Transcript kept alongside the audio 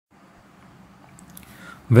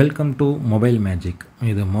Welcome to mobile magic.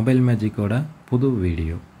 இது mobile மேஜிக்கோட புது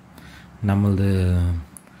video. நம்மளது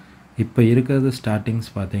இப்போ இருக்கிறது ஸ்டார்டிங்ஸ்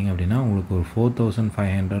பார்த்தீங்க அப்படின்னா உங்களுக்கு ஒரு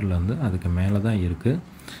 4500லேருந்து அதுக்கு மேலே தான் இருக்குது.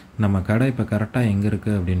 நம்ம கடை இப்போ கரெக்டாக எங்கே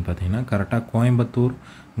இருக்குது அப்படின்னு பார்த்தீங்கன்னா கரெக்டாக கோயம்புத்தூர்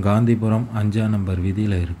காந்திபுரம் 5ஆம் நம்பர்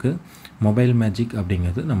வீதியில் இருக்குது. மொபைல் மேஜிக்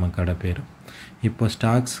அப்படிங்கிறது நம்ம கடை பேர். இப்போ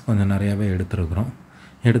ஸ்டாக்ஸ் கொஞ்சம் நிறையாவே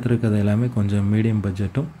எடுத்துருக்கிறது எல்லாமே கொஞ்சம் மீடியம்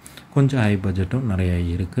பட்ஜெட்டும் கொஞ்சம் ஹை பட்ஜெட்டும் நிறையா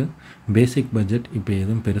இருக்குது. பேசிக் பட்ஜெட் இப்போ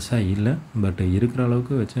எதுவும் பெருசாக இல்லை, பட் இருக்கிற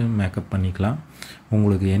அளவுக்கு வச்சு மேக்கப் பண்ணிக்கலாம்.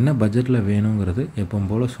 உங்களுக்கு என்ன பட்ஜெட்டில் வேணுங்கிறது எப்பவும்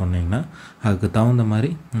போல் சொன்னிங்கன்னா அதுக்கு தகுந்த மாதிரி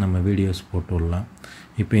நம்ம வீடியோஸ் போட்டு விடலாம்.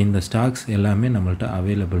 இப்போ இந்த ஸ்டாக்ஸ் எல்லாமே நம்மள்ட்ட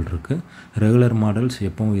அவைலபிள் இருக்குது. ரெகுலர் மாடல்ஸ்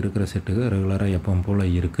எப்பவும் இருக்கிற செட்டுக்கு ரெகுலராக எப்பவும் போல்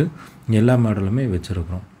இருக்குது. எல்லா மாடலுமே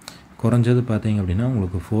வச்சுருக்குறோம். குறைஞ்சது பார்த்தீங்க அப்படின்னா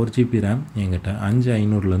உங்களுக்கு 4GB ரேம் எங்கிட்ட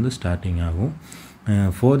 5500லேருந்து ஸ்டார்டிங் ஆகும்.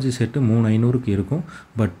 4G செட்டு 3500க்கு இருக்கும்,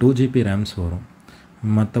 பட் 2GB ரேம்ஸ் வரும்.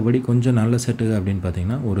 மற்றபடி கொஞ்சம் நல்ல செட்டுக்கு அப்படின்னு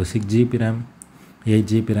பார்த்தீங்கன்னா ஒரு 6GB ரேம்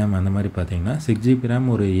 8GB ரேம் அந்த மாதிரி பார்த்தீங்கன்னா 6GB ரேம்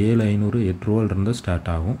ஒரு 7500 8 ரூபாயிலிருந்து ஸ்டார்ட்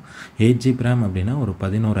ஆகும். 8GB ரேம் அப்படின்னா ஒரு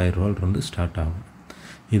 11000 ரூபாயிலிருந்து ஸ்டார்ட் ஆகும்.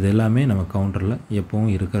 இது எல்லாமே நம்ம கவுண்டரில்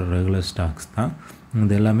எப்போவும் இருக்கிற ரெகுலர் ஸ்டாக்ஸ் தான்.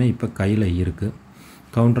 இது எல்லாமே இப்போ கையில் இருக்குது.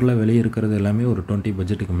 கவுண்டரில் வெளியே இருக்கிறது எல்லாமே ஒரு 20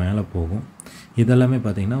 பட்ஜெட்டுக்கு மேலே போகும். இதெல்லாமே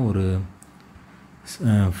பார்த்திங்கன்னா ஒரு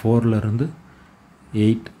 4லேருந்து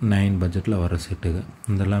 8-9 பட்ஜெட்டில் வர செட்டுங்க.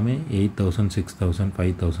 இதெல்லாமே 8000 6000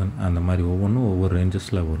 5000 அந்த மாதிரி ஒவ்வொன்றும் ஒவ்வொரு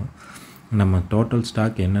ரேஞ்சஸில் வரும். நம்ம டோட்டல்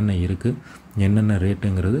ஸ்டாக் என்னென்ன இருக்குது என்னென்ன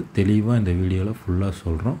ரேட்டுங்கிறது தெளிவாக இந்த வீடியோவில் ஃபுல்லாக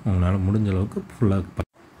சொல்கிறோம். உங்களால் முடிஞ்ச அளவுக்கு ஃபுல்லாக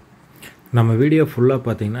நம்ம வீடியோ ஃபுல்லாக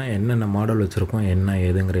பார்த்திங்கன்னா என்னென்ன மாடல் வச்சுருக்கோம் என்ன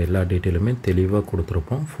ஏதுங்கிற எல்லா டீட்டெயிலுமே தெளிவாக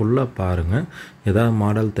கொடுத்துருப்போம். ஃபுல்லாக பாருங்கள். ஏதாவது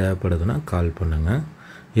மாடல் தேவைப்படுதுன்னா கால் பண்ணுங்கள்.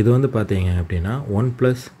 இது வந்து பார்த்தீங்க அப்படின்னா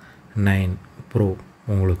OnePlus 9 Pro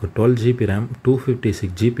உங்களுக்கு 12GB RAM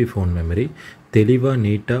 256GB phone memory தெளிவாக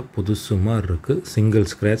நீட்டாக புதுசு மாதிரி இருக்குது. சிங்கிள்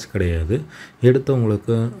ஸ்க்ராட்ச் கிடையாது.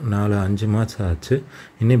 எடுத்தவங்களுக்கு 4-5 மாதம் ஆச்சு.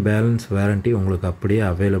 இன்னும் பேலன்ஸ் வாரண்ட்டி உங்களுக்கு அப்படியே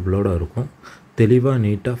அவைலபிளோடு இருக்கும். தெளிவாக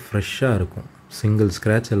நீட்டாக ஃப்ரெஷ்ஷாக இருக்கும். சிங்கிள்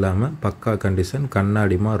ஸ்க்ராட்ச் இல்லாமல் பக்கா கண்டிஷன்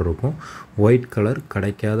கண்ணாடி மாதிரி இருக்கும். ஒயிட் கலர்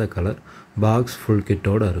கிடைக்காத கலர். பாக்ஸ் ஃபுல்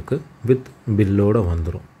கிட்டோடு இருக்குது. வித் பில்லோடு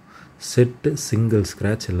வந்துடும். செட்டு சிங்கிள்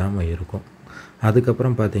ஸ்க்ராட்ச் இல்லாமல் இருக்கும்.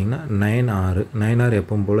 அதுக்கப்புறம் பார்த்தீங்கன்னா 9R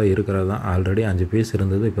எப்பவும் போல் இருக்கிறது தான். ஆல்ரெடி 5 பீஸ்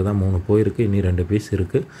இருந்தது, இப்போ தான் 3 போயிருக்கு. இன்னும் 2 பீஸ்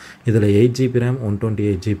இருக்குது. இதில் 8GB ரேம்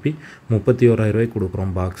 128GB 31000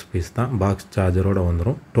 கொடுக்குறோம். பாக்ஸ் பீஸ் தான். பாக்ஸ் சார்ஜரோடு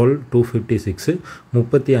வந்துடும். 12 256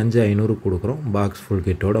 35500 கொடுக்குறோம். பாக்ஸ் ஃபுல்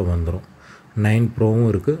கிட்டோடு வந்துடும். 9 Proவும்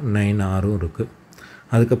இருக்குது, 9Rவும் இருக்குது.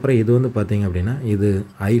 அதுக்கப்புறம் இது வந்து பார்த்திங்க அப்படின்னா இது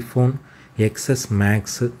iPhone XS Max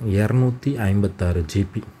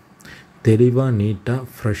 256GB தெளிவாக நீட்டாக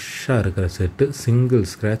ஃப்ரெஷ்ஷாக இருக்கிற செட்டு. சிங்கிள்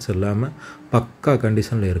ஸ்க்ராட்ச் இல்லாமல் பக்கா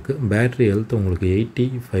கண்டிஷனில் இருக்குது. பேட்ரி ஹெல்த் உங்களுக்கு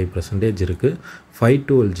 85% இருக்குது.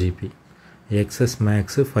 512GB XS Max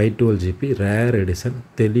 512GB rare edition.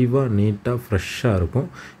 தெளிவாக நீட்டாக ஃப்ரெஷ்ஷாக இருக்கும்.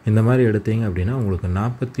 இந்த மாதிரி எடுத்தீங்க அப்படின்னா உங்களுக்கு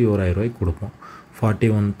 41000 கொடுப்போம்.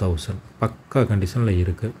 41,000 பக்கா கண்டிஷனில்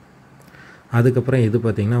இருக்குது. அதுக்கப்புறம் இது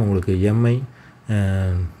பார்த்திங்கன்னா உங்களுக்கு MI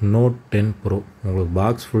Note 10 Pro உங்களுக்கு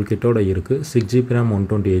பாக்ஸ் ஃபுல் கிட்டோடு இருக்குது. 6GB ரேம்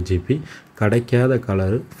 128GB கிடைக்காத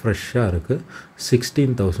கலரு ஃப்ரெஷ்ஷாக இருக்குது.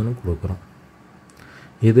 16,000 கொடுக்குறோம்.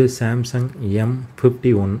 இது சாம்சங்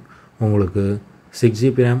M51 உங்களுக்கு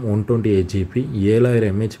 6GB ரேம் 128GB 7000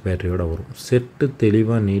 mAh பேட்டரியோடு வரும். செட்டு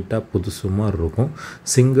தெளிவாக நீட்டாக புதுசு மாதிரி இருக்கும்.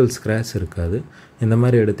 சிங்கிள் ஸ்க்ராட்ச் இருக்காது. இந்த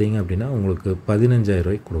மாதிரி எடுத்தீங்க அப்படின்னா உங்களுக்கு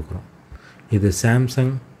 15000 கொடுக்குறோம். இது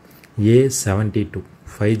சாம்சங் A72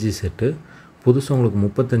 5G செட்டு புதுசு உங்களுக்கு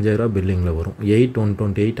 35000 பில்லிங்கில் வரும்.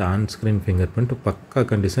 8/128 ஆன்ஸ்க்ரீன் ஃபிங்கர் பிரிண்ட் பக்கா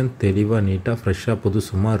கண்டிஷன் தெளிவாக நீட்டாக ஃப்ரெஷ்ஷாக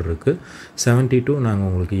புதுசு மாதிரி இருக்குது. 72 நாங்கள்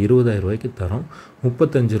உங்களுக்கு 20000 தரோம்.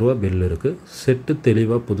 35 ரூபா பில் இருக்குது. செட்டு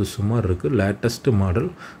தெளிவாக புதுசு மாதிரி இருக்குது. Latest model.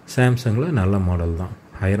 சாம்சங்கில் நல்ல மாடல் தான்.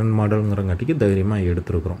 ஐரன் மாடலுங்கிறங்காட்டிக்கு தைரியமாக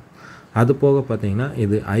எடுத்துருக்குறோம். அது போக பார்த்திங்கன்னா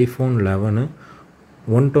இது iPhone 11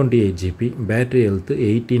 128GB பேட்ரி ஹெல்த்து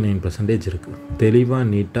 89% இருக்குது. தெளிவாக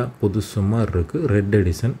நீட்டாக புதுசு மாதிரி இருக்குது. Red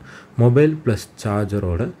edition. மொபைல் ப்ளஸ்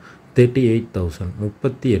சார்ஜரோட 38,000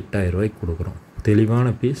 38,000 கொடுக்குறோம்.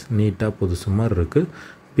 தெளிவான பீஸ். நீட்டாக புதுசு மாதிரி இருக்குது.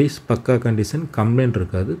 பீஸ் பக்கா கண்டிஷன். கம்ப்ளைண்ட்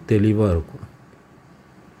இருக்காது. தெளிவாக இருக்கும்.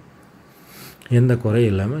 எந்த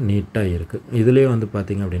குறையும் இல்லாமல் நீட்டாக இருக்குது. இதிலே வந்து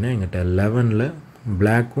பார்த்திங்க அப்படின்னா எங்கிட்ட 11ல்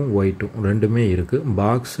பிளாக்கும் ஒயிட்டும் ரெண்டுமே இருக்குது.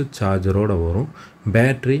 பாக்ஸு சார்ஜரோடு வரும்.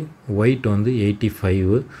 பேட்ரி ஒயிட் வந்து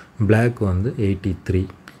 85 பிளாக் வந்து 83.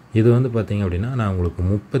 இது வந்து பார்த்திங்க அப்படின்னா நான் உங்களுக்கு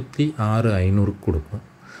 36,500 கொடுப்போம்.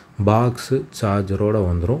 பாக்ஸு சார்ஜரோடு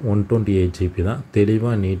வந்துடும். 128GB தான்.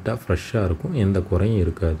 தெளிவாக நீட்டாக ஃப்ரெஷ்ஷாக இருக்கும். எந்த குறையும்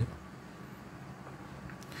இருக்காது.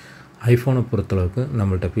 ஐஃபோனை பொறுத்தளவுக்கு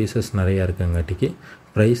நம்மள்ட்ட பீசஸ் நிறையா இருக்கங்காட்டிக்கு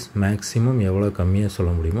ப்ரைஸ் மேக்ஸிமம் எவ்வளோ கம்மியாக சொல்ல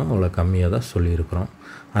முடியுமோ அவ்வளோ கம்மியாக தான் சொல்லியிருக்கிறோம்.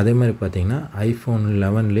 அதே மாதிரி பார்த்தீங்கன்னா ஐஃபோன்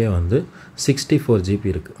 11லேயே வந்து 64 GB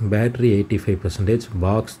இருக்குது. பேட்ரி 85%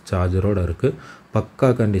 பாக்ஸ் சார்ஜரோடு இருக்குது. பக்கா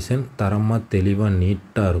கண்டிஷன், தரமாக தெளிவாக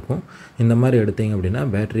நீட்டாக இருக்கும். இந்த மாதிரி எடுத்தீங்க அப்படின்னா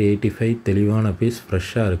பேட்ரி 85 தெளிவான பீஸ்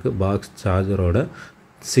ஃப்ரெஷ்ஷாக இருக்குது. பாக்ஸ் சார்ஜரோட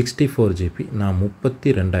 64 GB நான்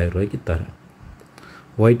 32,000 ரூபாய்க்கு தரேன்.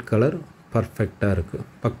 ஒயிட் கலர் பர்ஃபெக்டாக இருக்குது,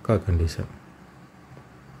 பக்கா கண்டிஷன்,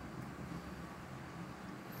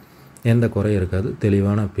 எந்த குறையும் இருக்காது,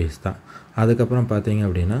 தெளிவான பீஸ் தான். அதுக்கப்புறம் பார்த்தீங்க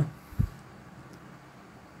அப்படின்னா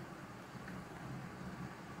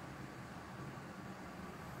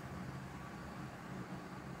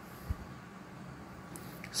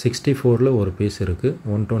 $64 ஒரு பீஸ் இருக்குது,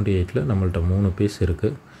 $128 நம்மள்ட்ட 3 பீஸ்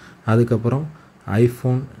இருக்குது. அதுக்கப்புறம்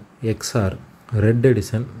iPhone XR red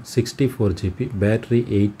edition 64 GB, battery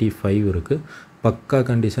 85 இருக்குது. பக்கா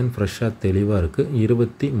கண்டிஷன், ஃப்ரெஷ்ஷாக தெளிவாக இருக்குது.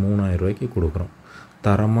 23,000 ரூபாய்க்கு கொடுக்குறோம்.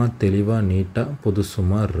 தரமாக தெளிவாக நீட்டாக புதுசு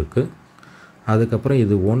மாதிரி இருக்குது. அதுக்கப்புறம்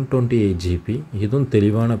இது 128 GB, இதுவும்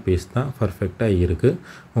தெளிவான பீஸ் தான், பர்ஃபெக்டாக இருக்குது.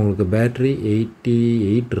 உங்களுக்கு பேட்ரி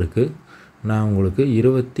 88 இருக்குது. நான் உங்களுக்கு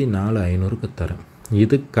 24,500க்கு தரேன்.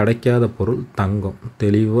 இது கிடைக்காத பொருள் தங்கம்,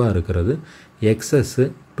 தெளிவாக இருக்கிறது. XS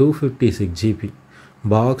 256 GB,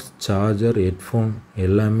 box charger headphone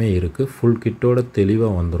எல்லாமே இருக்குது. ஃபுல் கிட்டோட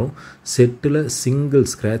தெளிவாக வந்துடும். செட்டில் சிங்கிள்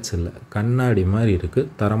ஸ்க்ராட்ச் இல்லை, கண்ணாடி மாதிரி இருக்குது.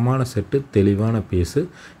 தரமான செட்டு, தெளிவான பீஸு,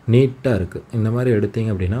 நீட்டாக இருக்குது. இந்த மாதிரி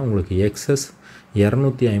எடுத்தீங்க அப்படின்னா உங்களுக்கு எக்ஸஸ்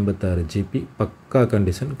 256 GB, பக்கா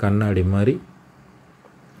கண்டிஷன், கண்ணாடி மாதிரி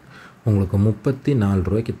உங்களுக்கு 34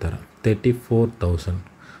 ரூபாய்க்கு தரேன். 34,000.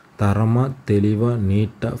 தரமாக தெளிவாக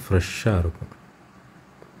நீட்டாக ஃப்ரெஷ்ஷாக இருக்கும்.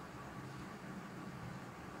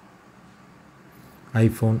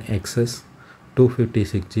 IPhone XS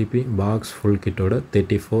 256 GB, box full கிட்டோட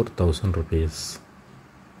 34,000 rupees.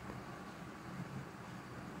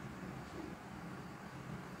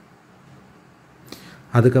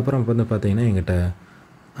 அதுக்கப்புறம் வந்து பார்த்தீங்கன்னா எங்கிட்ட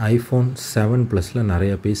ஐஃபோன் 7 ப்ளஸில்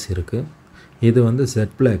நிறையா பீஸ் இருக்குது. இது வந்து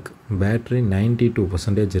Z Black, பேட்ரி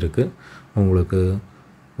 92% இருக்குது. உங்களுக்கு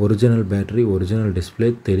ஒரிஜினல் பேட்ரி, ஒரிஜினல் டிஸ்பிளே,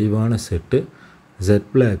 தெளிவான செட்டு. Z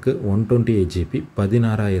Black 128 GB,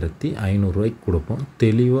 16,500 ரூபாய்க்கு கொடுப்போம்.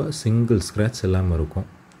 தெளிவாக சிங்கிள் ஸ்க்ராட்ச் இல்லாமல் இருக்கும்.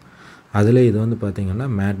 அதில் இது வந்து பார்த்திங்கன்னா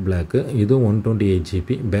மேட் பிளாக்கு, இதுவும் 128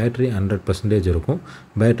 GB, பேட்ரி 100% இருக்கும்.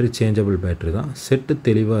 பேட்ரி சேஞ்சபிள் பேட்ரி தான். செட்டு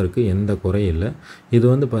தெளிவாக இருக்குது, எந்த குறையும் இல்லை. இது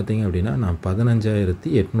வந்து பார்த்திங்க அப்படின்னா நான்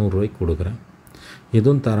 15,800 ரூபாய்க்கு கொடுக்குறேன்.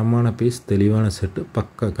 இதுவும் தரமான பீஸ், தெளிவான செட்டு,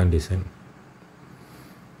 பக்கா கண்டிஷன்.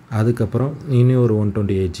 அதுக்கப்புறம் இனி ஒரு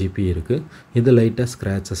 128 GB இருக்குது. இது லைட்டாக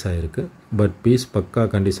ஸ்க்ராச்சஸாக இருக்குது, பட் பீஸ் பக்கா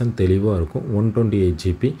கண்டிஷன், தெளிவாக இருக்கும். 128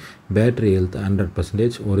 GB, battery health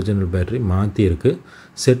 100%, original battery மாற்றி இருக்குது.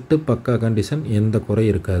 செட்டு பக்கா கண்டிஷன், எந்த குறை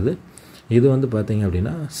இருக்காது. இது வந்து பார்த்திங்க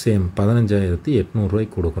அப்படின்னா சேம் 15,800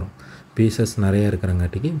 ரூபாய்க்கு கொடுக்குறோம். பீசஸ் நிறையா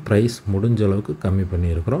இருக்கிறங்காட்டிக்கு ப்ரைஸ் முடிஞ்ச அளவுக்கு கம்மி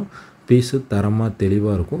பண்ணியிருக்கிறோம். பீஸு தரமாக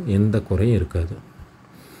தெளிவாக இருக்கும், எந்த குறையும் இருக்காது.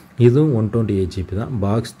 இதுவும் 128 GB தான்,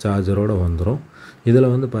 பாக்ஸ் சார்ஜரோடு வந்துடும்.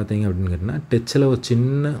 இதில் வந்து பார்த்தீங்க அப்படின்னு கேட்டிங்கன்னா டச்சில் ஒரு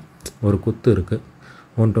சின்ன ஒரு குத்து இருக்குது,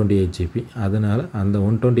 128 GB. அதனால் அந்த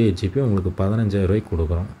 128 GB உங்களுக்கு 15,000 ரூபாய்க்கு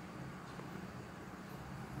கொடுக்குறோம்.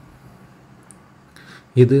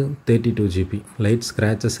 இது 32 GB, லைட்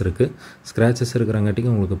ஸ்க்ராச்சஸ் இருக்குது. ஸ்க்ராச்சஸ்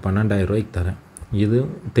இருக்கிறங்காட்டிக்கு உங்களுக்கு 12,000 ரூபாய்க்கு தரேன். இது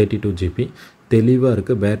 32 GB, தெளிவாக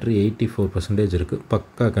இருக்குது. பேட்ரி 84% இருக்குது.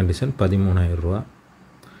 பக்கா கண்டிஷன், 13,000 ரூபா.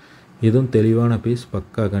 இதுவும் தெளிவான பீஸ்,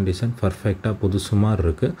 பக்கா கண்டிஷன், பர்ஃபெக்டாக புதுசு மாதிரி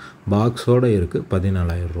இருக்குது. பாக்ஸோடு இருக்குது.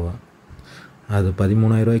 14,000 ரூபா. அது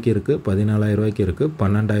 13,000 ரூபாய்க்கு இருக்குது, 14,000 ரூபாய்க்கு இருக்குது,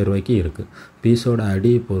 12,000 ரூபாய்க்கு இருக்குது. பீஸோட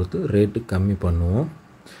அடியை பொறுத்து ரேட்டு கம்மி பண்ணுவோம்.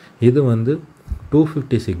 இது வந்து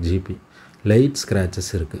 256 GB, லைட்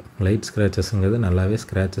ஸ்க்ராச்சஸ் இருக்குது. லைட் ஸ்க்ராச்சஸுங்கிறது நல்லாவே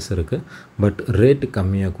ஸ்க்ராச்சஸ் இருக்குது, பட் ரேட்டு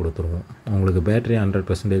கம்மியாக கொடுத்துருவோம். உங்களுக்கு பேட்ரி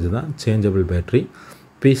 100% தான், சேஞ்சபிள் பேட்ரி.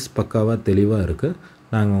 பீஸ் பக்காவாக தெளிவாக இருக்குது.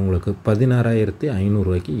 நாங்கள் உங்களுக்கு 16,500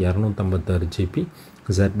 ரூபாய்க்கு 256 GB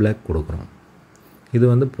Z Black கொடுக்குறோம். இது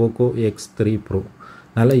வந்து போக்கோ X3 Pro,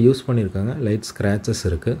 நல்லா யூஸ் பண்ணியிருக்காங்க. லைட் ஸ்க்ராச்சஸ்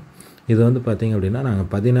இருக்குது. இது வந்து பார்த்திங்க அப்படின்னா நாங்கள்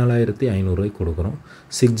 14,500 ரூபாய்க்கு கொடுக்குறோம்.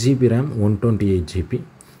 6 GB RAM, 128 GB,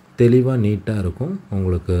 தெளிவாக நீட்டாக இருக்கும்.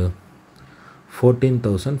 உங்களுக்கு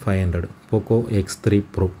 14,500 போக்கோ X3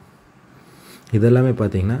 Pro. இதெல்லாமே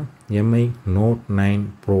பார்த்திங்கன்னா MI Note 9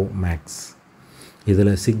 Pro Max. இதில்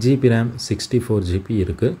 6 GB RAM, 64 GB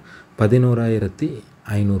இருக்குது.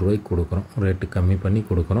 11,500 ரூபாய்க்கு கொடுக்குறோம். ரேட்டு கம்மி பண்ணி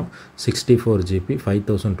கொடுக்குறோம். 64 GB,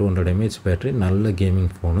 5200 mAh பேட்ரி, நல்ல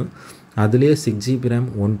கேமிங் ஃபோனு. அதுலேயே 6 GB RAM,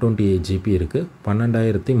 128 GB இருக்குது.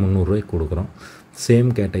 12,300 ரூபாய்க்கு கொடுக்குறோம். சேம்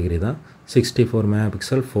கேட்டகரி தான். 64 MP,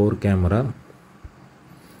 4 கேமரா,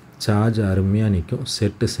 சார்ஜ் அருமையாக நிற்கும்.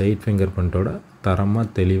 செட்டு சைட் ஃபிங்கர் பிரிண்ட்டோட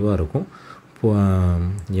தரமாக தெளிவாக இருக்கும்.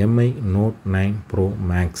 MI Note 9 Pro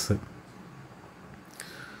Max.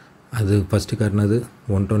 அது ஃபஸ்ட்டு காட்டினது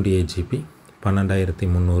 128 GB,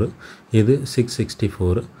 12300. இது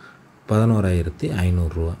 664 11500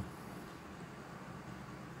 ரூபா.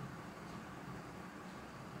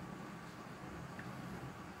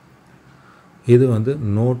 இது வந்து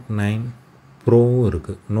நோட் 9 ப்ரோவும்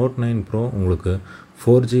இருக்குது. நோட் 9 ப்ரோ உங்களுக்கு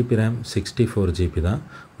 4GB RAM 64GB தான்.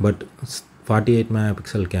 பட் 48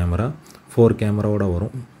 மெகாபிக்சல் கேமரா, 4 கேமராவோட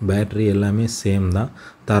வரும். பேட்ரி எல்லாமே சேம் தான்,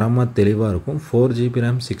 தரமாக தெளிவாக இருக்கும். 4GB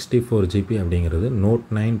RAM 64GB அப்படிங்கிறது நோட்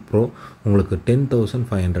 9 ப்ரோ உங்களுக்கு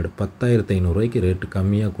 10,500 10,500 ரேட்டு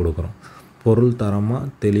கம்மியாக கொடுக்குறோம். பொருள்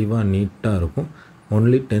தரமாக தெளிவாக நீட்டாக இருக்கும்.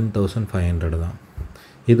 ஒன்லி 10,500 தான்.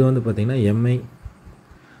 இது வந்து பார்த்திங்கன்னா MI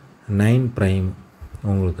 9 ப்ரைம்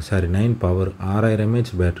உங்களுக்கு 9 பவர் 6000 mAh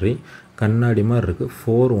பேட்ரி கண்ணாடி மாதிரி இருக்குது.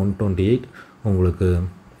 4128 உங்களுக்கு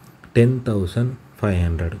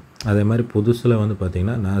 10,500. அதே மாதிரி புதுசில் வந்து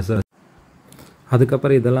பார்த்திங்கன்னா நாசா.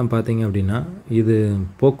 அதுக்கப்புறம் இதெல்லாம் பார்த்தீங்க அப்படின்னா இது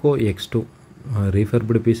போக்கோ X2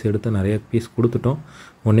 ரீஃபர்பிடு பீஸ் எடுத்து நிறைய பீஸ் கொடுத்துட்டோம்.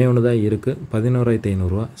 ஒன்று தான் இருக்குது.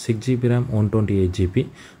 11,500 6GB RAM 128GB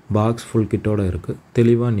box full கிட்டோடு இருக்குது.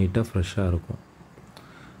 தெளிவாக நீட்டாக ஃப்ரெஷ்ஷாக இருக்கும்.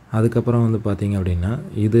 அதுக்கப்புறம் வந்து பார்த்திங்க அப்படின்னா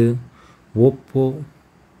இது ஓப்போ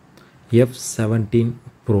F17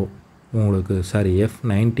 ப்ரோ உங்களுக்கு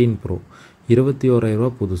F19 ப்ரோ 21,000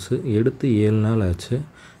 புதுசு. எடுத்து 7 நாள் ஆச்சு,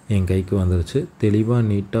 என் கைக்கு வந்துருச்சு. தெளிவாக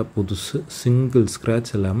நீட்டாக புதுசு, சிங்கிள்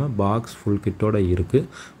ஸ்க்ராட்ச் இல்லாமல் பாக்ஸ் ஃபுல் கிட்டோடு இருக்குது.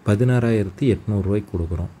 16,800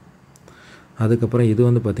 கொடுக்குறோம். அதுக்கப்புறம் இது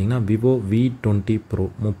வந்து பார்த்திங்கன்னா விவோ V20 ப்ரோ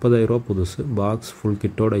 30,000 புதுசு, பாக்ஸ் ஃபுல்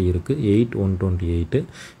கிட்டோடு இருக்குது. 8128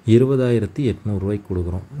 20,800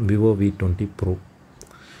 கொடுக்குறோம். Vivo V20 bro.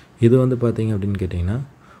 இது வந்து பார்த்திங்க அப்படின்னு கேட்டிங்கன்னா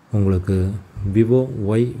உங்களுக்கு விவோ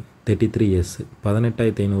Y33s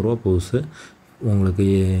 18,500 புதுசு, உங்களுக்கு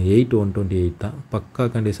 8128 தான். பக்கா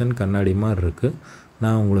கண்டிஷன் கண்ணாடி மாதிரி இருக்குது.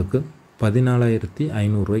 நான் உங்களுக்கு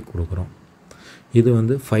 14,500 கொடுக்குறோம். இது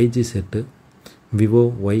வந்து 5G செட்டு விவோ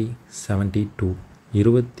Y72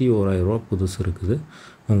 21,000 புதுசு இருக்குது.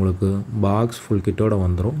 உங்களுக்கு பாக்ஸ் ஃபுல் கிட்டோட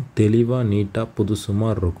வந்துடும். தெளிவாக நீட்டாக புதுசு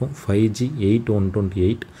மாதிரி இருக்கும். 5G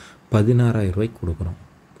 8128 16,000 கொடுக்குறோம்.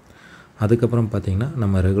 அதுக்கப்புறம் பார்த்திங்கன்னா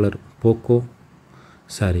நம்ம ரெகுலர் போக்கோ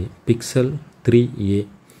பிக்சல் 3A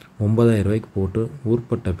 9,000 போட்டு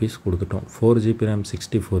ஊர்பட்ட பீஸ் கொடுத்துட்டோம். 4GB RAM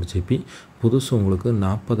 64GB புதுசு உங்களுக்கு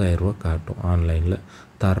 40,000 காட்டும் ஆன்லைனில்.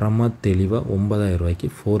 தரமாக தெளிவாக 9,000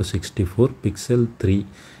 464 பிக்சல்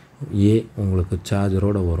 3A உங்களுக்கு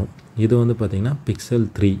சார்ஜரோடு வரும். இது வந்து பார்த்திங்கன்னா பிக்சல்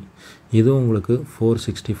 3 இது உங்களுக்கு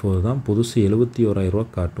 464 தான். புதுசு 71,000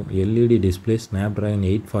 காட்டும். LED டிஸ்பிளே ஸ்னாப்ட்ராகன்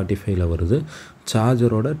 845 வருது.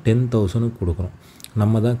 சார்ஜரோட 10,000 கொடுக்குறோம்.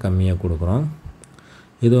 நம்ம தான் கம்மியாக கொடுக்குறோம்.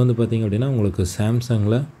 இது வந்து பார்த்திங்க அப்படின்னா உங்களுக்கு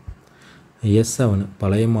சாம்சங்கில் S7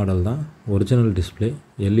 பழைய மாடல் தான். ஒரிஜினல் டிஸ்பிளே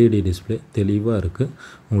LED டிஸ்பிளே தெளிவாக இருக்குது.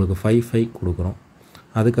 உங்களுக்கு 5.5 கொடுக்குறோம்.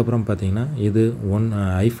 அதுக்கப்புறம் பார்த்திங்கன்னா இது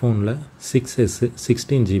ஐஃபோனில் 6s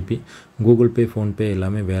 16GB Google Pay PhonePe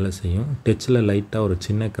எல்லாமே வேலை செய்யும். டச்சில் லைட்டாக ஒரு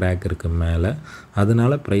சின்ன கிராக் இருக்குது மேலே,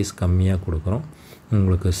 அதனால ப்ரைஸ் கம்மியாக கொடுக்குறோம்.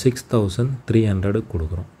 உங்களுக்கு 6,300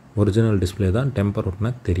 கொடுக்குறோம். ஒரிஜினல் டிஸ்பிளே தான், டெம்பர்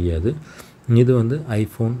ஒட்டினா தெரியாது. இது வந்து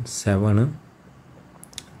ஐஃபோன் 7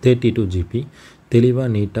 32GB தெளிவாக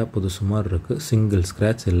நீட்டாக புதுசு மாதிரி இருக்குது. சிங்கிள்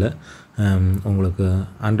ஸ்க்ராட்ச் இல்லை. உங்களுக்கு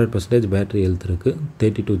 100% பேட்ரி ஹெல்த் இருக்குது.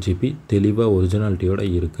 32GB தெளிவாக ஒரிஜினாலிட்டியோடு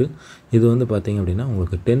இருக்குது. இது வந்து பார்த்திங்க அப்படின்னா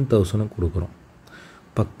உங்களுக்கு 10,000 கொடுக்குறோம்.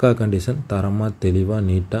 பக்கா கண்டிஷன், தரமாக தெளிவாக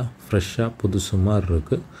நீட்டாக ஃப்ரெஷ்ஷாக புதுசு மாதிரி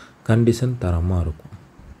இருக்குது. கண்டிஷன் தரமாக இருக்கும்.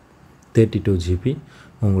 32GB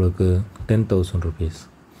உங்களுக்கு 10,000 rupees.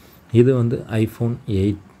 இது வந்து ஐஃபோன்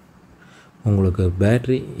 8 உங்களுக்கு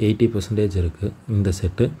பேட்ரி 80% இருக்குது. இந்த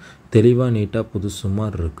செட்டு தெளிவாக நீட்டாக புதுசு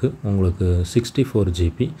மாதிரி இருக்குது. உங்களுக்கு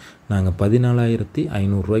 64GB நாங்கள்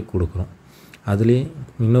 14,500 கொடுக்குறோம். அதுலேயே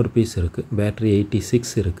இன்னொரு பீஸ் இருக்குது, பேட்ரி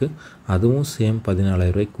 86 இருக்குது. அதுவும் சேம்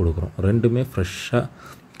 14,000 கொடுக்குறோம். ரெண்டுமே ஃப்ரெஷ்ஷாக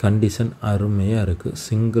கண்டிஷன் அருமையாக இருக்குது.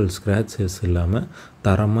 சிங்கிள் ஸ்க்ராச்சஸ் இல்லாமல்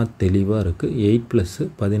தரமாக தெளிவாக இருக்குது.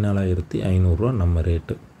 8+ 14,500 நம்ம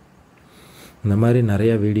ரேட்டு. இந்த மாதிரி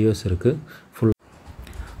நிறையா வீடியோஸ் இருக்குது ஃபுல்.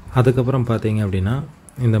 அதுக்கப்புறம் பார்த்தீங்க அப்படின்னா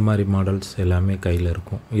இந்த மாதிரி மாடல்ஸ் எல்லாமே கையில்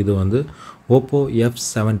இருக்கும். இது வந்து Oppo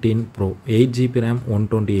F17 bro 8GB RAM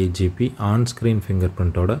 128GB on screen finger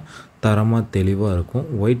பிரிண்ட்டோட தரமாக தெளிவாக இருக்கும்.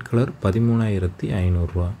 White colour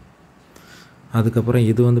 13,500. அதுக்கப்புறம்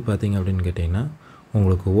இது வந்து பார்த்திங்க அப்படின்னு கேட்டிங்கன்னா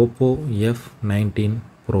உங்களுக்கு ஓப்போ F19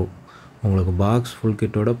 ப்ரோ உங்களுக்கு பாக்ஸ் ஃபுல்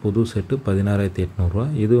கிட்டோட புது செட்டு 16,800.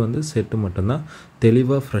 இது வந்து செட்டு மட்டும்தான்.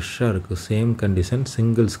 தெளிவாக ஃப்ரெஷ்ஷாக இருக்குது. சேம் கண்டிஷன்,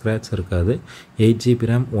 சிங்கிள் ஸ்க்ராட்ச் இருக்காது. 8GB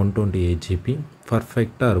RAM 128GB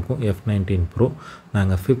பர்ஃபெக்டாக இருக்கும். F19 ப்ரோ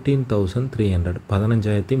நாங்கள் 15,300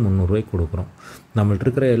 15,300 கொடுக்குறோம். நம்மள்ட்ட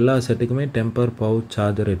இருக்கிற எல்லா செட்டுக்குமே temper, pouch,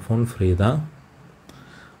 charger, headphone free தான்.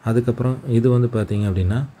 அதுக்கப்புறம் இது வந்து பார்த்திங்க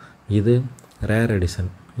அப்படின்னா இது ரேர்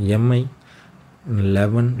எடிஷன் MI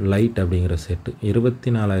 11 லைட் அப்படிங்கிற செட்டு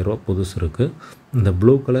 24,000 புதுசு இருக்குது. இந்த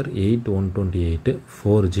ப்ளூ கலர் 8128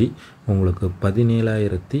 4G உங்களுக்கு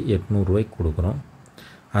 17,800 கொடுக்குறோம்.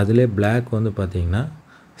 அதிலே பிளாக் வந்து பார்த்திங்கன்னா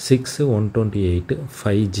 6128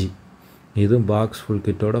 5G இதுவும் பாக்ஸ் ஃபுல்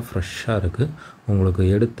கிட்டோட ஃப்ரெஷ்ஷாக இருக்குது. உங்களுக்கு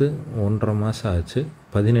எடுத்து 1.5 மாதம் ஆச்சு.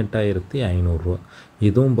 18,500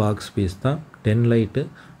 இதுவும் பாக்ஸ் பீஸ் தான். 10 லைட்டு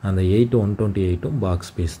அந்த 8128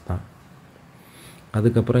 பாக்ஸ் பீஸ் தான்.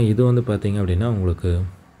 அதுக்கப்புறம் இது வந்து பார்த்திங்க அப்படின்னா உங்களுக்கு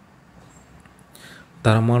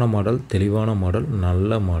தரமான மாடல், தெளிவான மாடல்,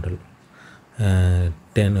 நல்ல மாடல்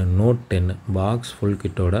 10 நோட் 10 பாக்ஸ் ஃபுல்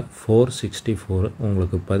கிட்டோட 464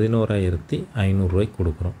 உங்களுக்கு 11,500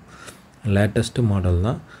 கொடுக்குறோம். லேட்டஸ்ட்டு மாடல்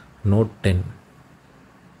தான் நோட் 10.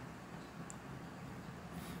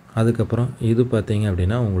 அதுக்கப்புறம் இது பார்த்திங்க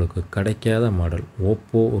அப்படின்னா உங்களுக்கு கிடைக்காத மாடல்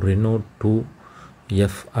ஓப்போ ரெனோ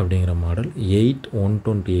 2F அப்படிங்கிற model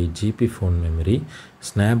 128GB phone memory,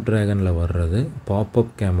 snap ட்ராகனில் வர்றது,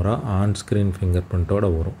 pop-up camera, on screen finger பிரிண்ட்டோடு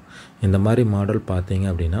வரும். இந்த மாதிரி மாடல் பார்த்திங்க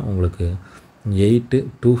அப்படின்னா உங்களுக்கு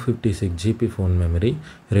 256GB phone memory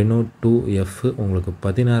Reno 2F உங்களுக்கு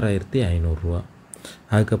 16,500.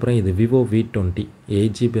 அதுக்கப்புறம் இது Vivo V20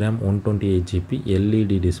 8GB RAM 128GB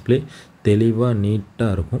LED display தெளிவாக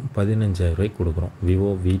நீட்டாக இருக்கும். 15,000 கொடுக்குறோம்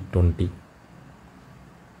விவோ V20.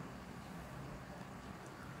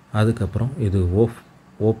 அதுக்கப்புறம் இது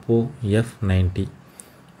ஓப்போ F90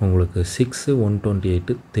 உங்களுக்கு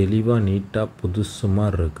 6/128 தெளிவாக நீட்டாக புதுசு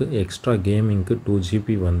மாதிரி இருக்குது. எக்ஸ்ட்ரா கேமிங்க்கு 2GB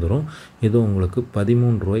வந்துடும். இது உங்களுக்கு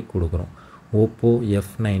 13,000 கொடுக்குறோம். Oppo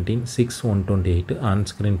F19 6/128 on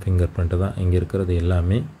screen finger print தான் இங்கே இருக்கிறது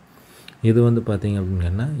எல்லாமே. இது வந்து பார்த்திங்க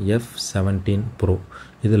அப்படின்னா F17 Pro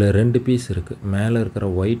இதில் 2 பீஸ் இருக்குது. மேலே இருக்கிற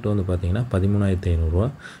ஒயிட் வந்து பார்த்திங்கன்னா 13,500.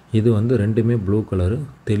 இது வந்து ரெண்டுமே ப்ளூ கலரு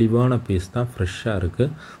தெளிவான பீஸ் தான், ஃப்ரெஷ்ஷாக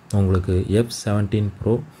இருக்குது. உங்களுக்கு F17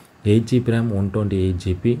 Pro 8GB RAM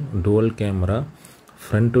 128GB twelve camera,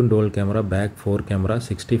 ஃப்ரண்ட்டும் twelve camera, back 4 camera,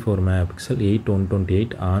 64 MP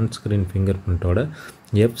 8/128 on screen finger பிரிண்ட்டோட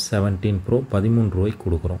F17 Pro 13,000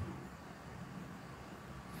 கொடுக்குறோம்.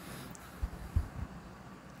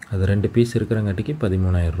 அது 2 பீஸ் இருக்கிறங்காட்டிக்கு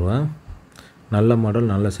 13,000. நல்ல மாடல்,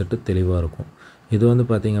 நல்ல செட்டு, தெளிவாக இருக்கும். இது வந்து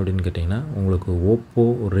பார்த்திங்க அப்படின்னு கேட்டிங்கன்னா உங்களுக்கு ஓப்போ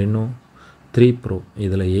ரெனோ 3 Pro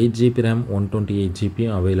இதில் 8GB RAM 128GB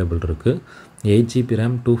அவைலபிள் இருக்குது. 8GB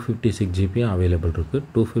RAM 256GB அவைலபிள் இருக்குது.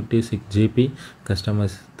 256GB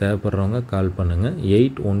கஸ்டமர்ஸ் தேவைப்படுறவங்க கால் பண்ணுங்கள்.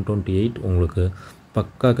 8/128 உங்களுக்கு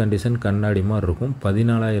பக்கா கண்டிஷன் கண்ணாடி மாதிரி இருக்கும்.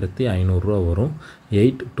 14,500 வரும்.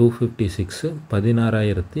 8/256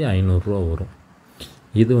 16,500 வரும்.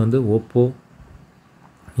 இது வந்து Oppo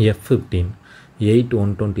F15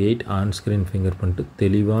 8/128 on screen finger print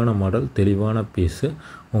தெளிவான மாடல், தெளிவான பீஸு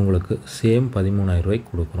உங்களுக்கு சேம் 13,000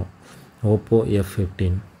 கொடுக்குறோம். ஓப்போ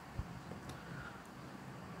F15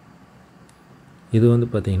 இது வந்து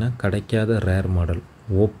பார்த்திங்கன்னா கிடைக்காத rare model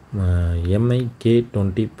MI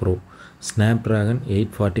K20 Pro snap dragon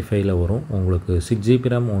 845 வரும். உங்களுக்கு 6GB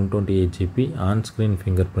RAM 128GB on screen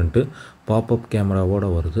finger print pop-up கேமராவோடு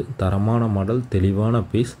வருது. தரமான மாடல், தெளிவான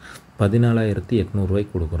பீஸ் 14,800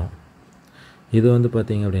 கொடுக்குறோம். இது வந்து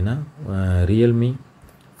பார்த்திங்க அப்படின்னா Realme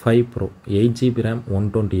 5 Pro 8GB RAM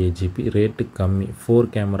 128GB rate கம்மி, 4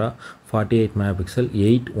 கேமரா 48 MP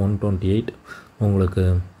 8/128 உங்களுக்கு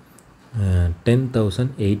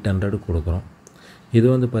 10,800 கொடுக்குறோம். இது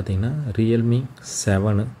வந்து பார்த்திங்கன்னா ரியல்மி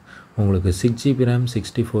 7 உங்களுக்கு 6GB RAM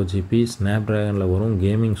 64GB ஸ்னாப் ட்ராகனில் வரும்.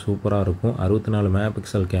 கேமிங் சூப்பராக இருக்கும். 64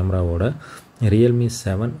 MP கேமராவோட ரியல்மி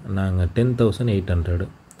 7 நாங்கள் 10,800.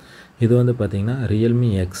 இது வந்து பார்த்திங்கன்னா ரியல்மி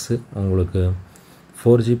எக்ஸு உங்களுக்கு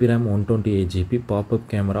 4GB RAM 128GB pop-up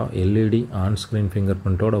camera LED on screen finger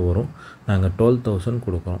பிரிண்ட்டோடு வரும். நாங்கள் 12,000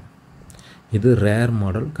 கொடுக்குறோம். இது ரேர்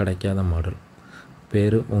மாடல், கிடைக்காத மாடல்.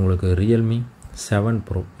 பேர் உங்களுக்கு Realme 7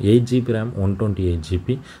 Pro 8GB RAM 128GB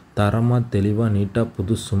தரமாக தெளிவாக நீட்டாக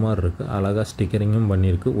புதுசு மாதிரி இருக்குது. அழகாக ஸ்டிக்கரிங்கும்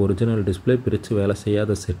பண்ணியிருக்கு. ஒரிஜினல் டிஸ்பிளே, பிரித்து வேலை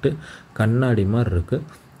செய்யாத செட்டு, கண்ணாடி மாதிரி இருக்குது.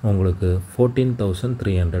 உங்களுக்கு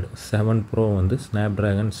 14,300. 7 Pro வந்து ஸ்னாப்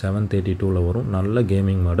ட்ராகன் 732 வரும். நல்ல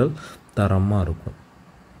கேமிங் மாடல், தரமாக இருக்கும்.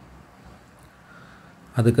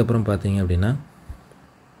 அதுக்கப்புறம் பார்த்தீங்க அப்படின்னா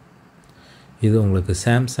இது உங்களுக்கு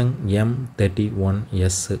Samsung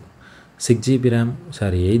M31s 8GB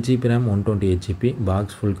RAM 128GB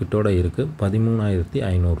box full கிட்டோடு இருக்குது.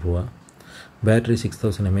 13,500. பேட்ரி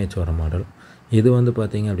 6000 mAh வர மாடல். இது வந்து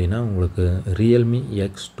பார்த்திங்க அப்படின்னா உங்களுக்கு ரியல்மி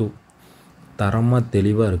X2 தரமாக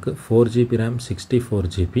தெளிவாக இருக்குது. 4GB RAM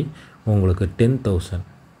 64GB உங்களுக்கு 10,000.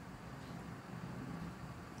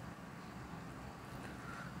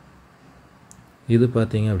 இது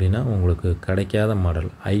பார்த்திங்க அப்படின்னா உங்களுக்கு கிடைக்காத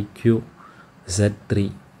மாடல் IQ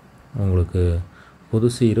Z3 உங்களுக்கு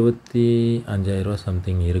புதுசு 25,000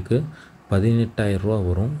 சம்திங் இருக்குது. 18,000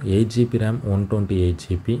 வரும். 8GB RAM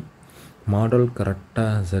 128GB. மாடல்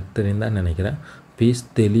கரெக்டாக செட் தான் நினைக்கிறேன். பீஸ்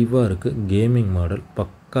தெளிவாக இருக்குது. கேமிங் மாடல்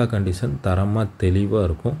பக்கா கண்டிஷன், தரமாக தெளிவாக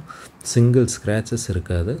இருக்கும். சிங்கிள் ஸ்க்ராச்சஸ்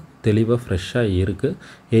இருக்காது. தெளிவாக ஃப்ரெஷ்ஷாக இருக்குது.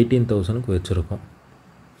 18,000க்கு வச்சுருக்கோம்.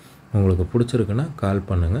 உங்களுக்கு பிடிச்சிருக்குன்னா கால்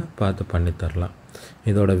பண்ணுங்கள், பார்த்து பண்ணித்தரலாம்.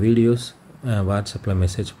 இதோட வீடியோஸ் வாட்ஸ்அப்பில்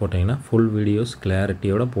மெசேஜ் போட்டிங்கன்னா ஃபுல் வீடியோஸ்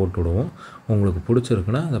கிளாரிட்டியோடு போட்டுவிடுவோம். உங்களுக்கு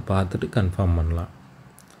பிடிச்சிருக்குன்னா அதை பார்த்துட்டு கன்ஃபார்ம் பண்ணலாம்.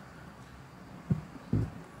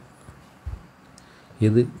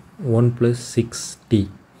 இது OnePlus 6T.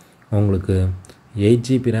 உங்களுக்கு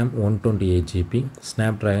 8GB RAM 128GB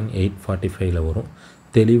Snapdragon 845 வரும்.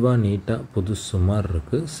 தெளிவாக நீட்டாக புதுசு மாதிரி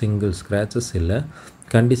இருக்குது. சிங்கிள் ஸ்க்ராச்சஸ் இல்லை.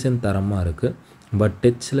 கண்டிஷன் தரமாக இருக்குது. பட்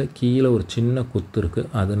டச்சில் கீழே ஒரு சின்ன குத்து இருக்குது.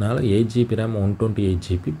 அதனால் 8GB RAM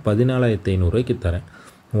 128GB 14,500 தரேன்.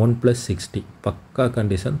 OnePlus 6T பக்கா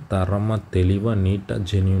கண்டிஷன், தரமாக தெளிவாக நீட்டாக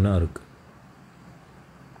ஜென்யூனாக இருக்குது.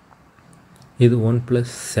 இது OnePlus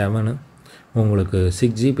 7. உங்களுக்கு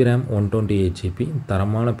 6GB RAM 128GB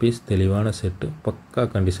தரமான பீஸ், தெளிவான செட்டு, பக்கா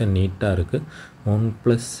கண்டிஷன், நீட்டாக இருக்குது.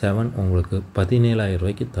 OnePlus 7 உங்களுக்கு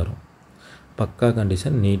 17,000 தரும். பக்கா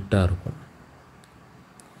கண்டிஷன், நீட்டாக இருக்கும்.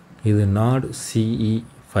 இது நாட் CE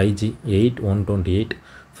 5G 8128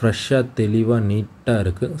 ஃப்ரெஷ்ஷாக தெளிவாக நீட்டாக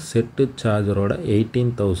இருக்குது. செட்டு சார்ஜரோட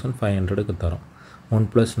 18,500க்கு தரும்.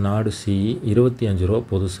 OnePlus நாட் CE 25 ரூபா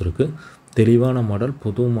புதுசு இருக்குது. தெளிவான மாடல்,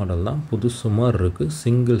 புது மாடல் தான், புதுசு மாதிரி இருக்குது.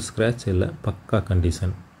 சிங்கிள் ஸ்க்ராட்ச் இல்லை. பக்கா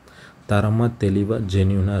கண்டிஷன், தரமாக தெளிவாக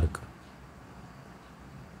ஜென்யூனாக இருக்குது.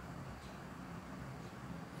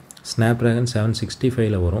 Snapdragon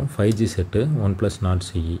 765 வரும். 5G set. OnePlus not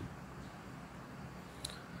CE.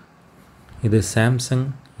 இது சாம்சங்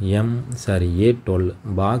A12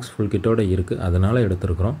 பாக்ஸ் ஃபுல் கிட்டோட இருக்குது. அதனால்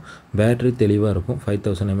எடுத்துருக்குறோம். பேட்ரி தெளிவாக இருக்கும்.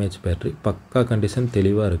 5000 mAh பேட்ரி. பக்கா கண்டிஷன்,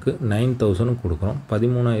 தெளிவாக இருக்குது. 9,000 கொடுக்குறோம்.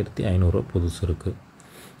 13,500 புதுசு இருக்குது.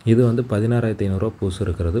 இது வந்து 16,500 புதுசு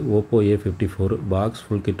இருக்கிறது. Oppo A54 பாக்ஸ்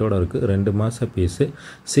ஃபுல் கிட்டோட இருக்குது. 2 மாத பீஸு.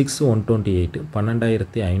 6/128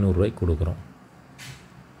 12,500 கொடுக்குறோம்.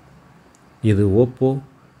 இது Oppo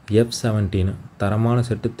F17 தரமான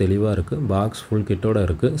செட்டு, தெளிவாக இருக்குது. பாக்ஸ் ஃபுல் கிட்டோட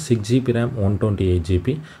இருக்குது. 6GB RAM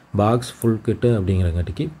 128GB box full கிட்டு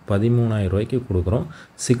அப்படிங்கிறங்காட்டிக்கு 13,000 கொடுக்குறோம்.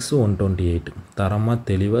 6/128 தரமாக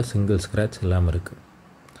தெளிவாக சிங்கிள் ஸ்க்ராட்ச் இல்லாமல் இருக்குது.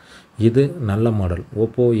 இது நல்ல மாடல்.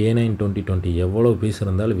 Oppo A9 2020 எவ்வளோ பீஸ்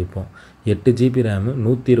இருந்தாலும் விற்போம். 8GB RAM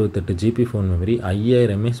 128GB phone memory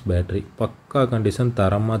 5000 mAh battery. பக்கா கண்டிஷன்,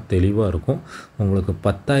 தரமாக தெளிவாக இருக்கும். உங்களுக்கு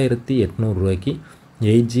 10,800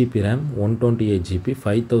 8GB RAM 128GB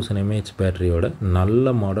 5000 mAh பேட்டரியோட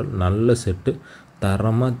நல்ல மாடல், நல்ல செட்டு,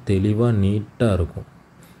 தரமாக தெளிவாக நீட்டாக இருக்கும்.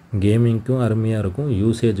 கேமிங்க்கும் அருமையாக இருக்கும்.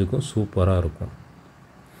 யூசேஜுக்கும் சூப்பராக இருக்கும்.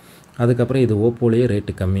 அதுக்கப்புறம் இது ஓப்போலேயே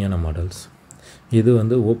ரேட்டு கம்மியான மாடல்ஸ். இது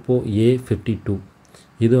வந்து Oppo A52.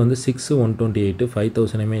 இது வந்து 6/128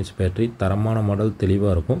 5000 mAh பேட்டரி. தரமான மாடல்,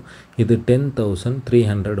 தெளிவாக இருக்கும். இது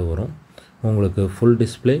 10,300 வரும். உங்களுக்கு full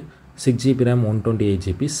display, 6GB RAM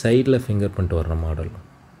 128GB சைடில் ஃபிங்கர் பிரிண்ட் வர்ற மாடல்,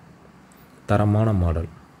 தரமான மாடல்.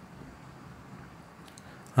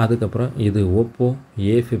 அதுக்கப்புறம் இது Oppo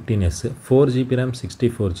A15s 4GB RAM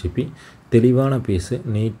 64GB தெளிவான பீஸு,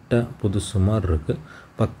 நீட்டாக புதுசு மாதிரி இருக்குது.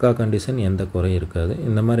 பக்கா கண்டிஷன், எந்த குறையும் இருக்காது.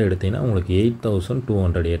 இந்த மாதிரி எடுத்திங்கன்னா உங்களுக்கு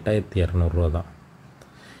 8,200 8,200 தான்.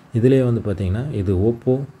 இதிலே வந்து பார்த்திங்கன்னா இது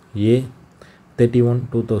Oppo A31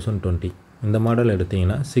 2020 இந்த மாடல்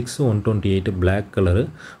எடுத்திங்கன்னா 6/128 பிளாக் கலரு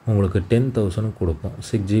உங்களுக்கு 10,000 கொடுப்போம்.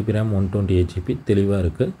 6GB RAM 128GB தெளிவாக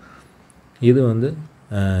இருக்குது. இது வந்து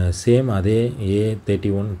சேம் அதே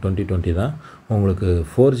A31 2020 தான். உங்களுக்கு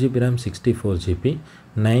 4GB RAM 64GB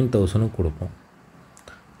 9,000 கொடுப்போம்.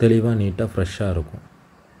 தெளிவாக நீட்டாக ஃப்ரெஷ்ஷாக இருக்கும்.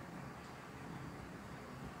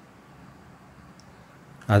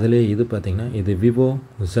 அதிலே இது பார்த்திங்கன்னா இது Vivo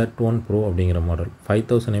Z1 Pro அப்படிங்கிற மாடல்.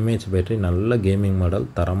 5000 mAh battery. நல்ல கேமிங் மாடல்,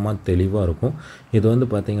 தரமாக தெளிவாக இருக்கும். இது வந்து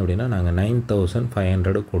பார்த்திங்க அப்படின்னா நாங்கள்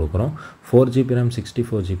 9,500 கொடுக்குறோம். 4GB RAM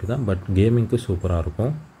 64GB தான், பட் கேமிங்க்கு சூப்பராக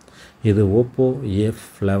இருக்கும். இது Oppo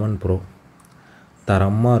F11 Pro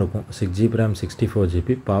தரமாக இருக்கும். 6GB RAM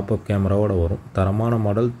 64GB பாப்அப் கேமராவோட வரும். தரமான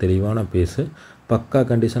மாடல், தெளிவான பீஸு, பக்கா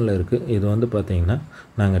கண்டிஷனில் இருக்குது. இது வந்து பார்த்திங்கன்னா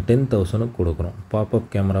நாங்கள் 10,000 கொடுக்குறோம்.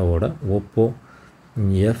 பாப்அப் கேமராவோட Oppo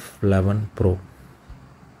F11 Pro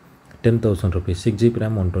 10,000 rupees. 6GB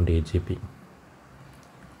RAM 128GB.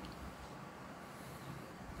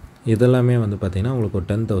 இதெல்லாமே வந்து பார்த்திங்கன்னா உங்களுக்கு ஒரு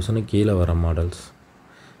 10,000 கீழே வர மாடல்ஸ்.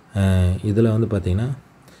 இதில் வந்து பார்த்திங்கன்னா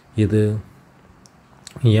இது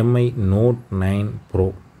MI Note 9 Pro.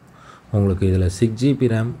 உங்களுக்கு இதில் 6GB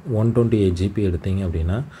RAM 128GB எடுத்தீங்க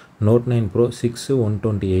அப்படின்னா Note 9 Pro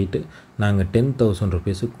 6/128 நாங்கள் 10,000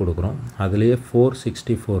 rupeesக்கு கொடுக்குறோம். அதுலேயே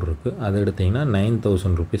 464 இருக்குது. அதை எடுத்திங்கன்னா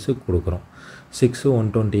 9,000 rupeesக்கு கொடுக்குறோம்.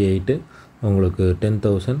 6/128 உங்களுக்கு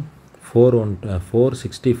 10,000,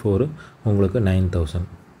 464 உங்களுக்கு 9000.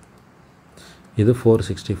 இது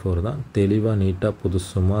 464 தான். தெளிவாக நீட்டாக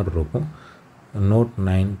புதுசு மாதிரி இருக்கும். Note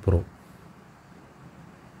 9 Pro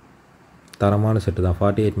தரமான செட்டு தான்.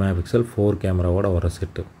 48 மெகாபிக்சல் 4 கேமராவோட வர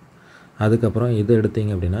செட்டு. அதுக்கப்புறம் இது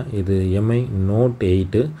எடுத்தீங்க அப்படின்னா இது MI Note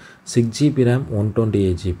 8 6GB RAM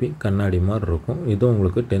 128GB கண்ணாடி மாதிரி இருக்கும். இது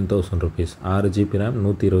உங்களுக்கு 10,000 rupees. 6GB RAM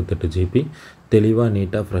 128GB தெளிவாக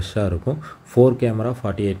நீட்டாக ஃப்ரெஷ்ஷாக இருக்கும். 4 கேமரா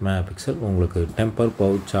 48 மெகாபிக்சல் உங்களுக்கு டெம்பர்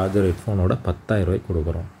பவுச் சார்ஜர் ஹெட்ஃபோனோட 10,000 ரூபாய்க்கு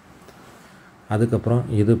கொடுக்குறோம். அதுக்கப்புறம்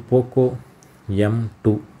இது போக்கோ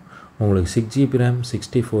M2 உங்களுக்கு 6GB RAM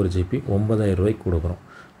 64GB 9,000 ரூபாய்க்கு கொடுக்குறோம்.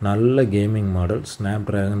 நல்ல கேமிங் மாடல்.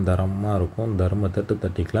 ஸ்னாப்ட்ராகன் தரமாக இருக்கும். தர்ம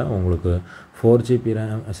தட்டிக்கலாம். உங்களுக்கு 6GB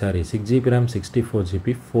RAM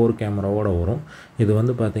 64GB 4 கேமராவோட வரும். இது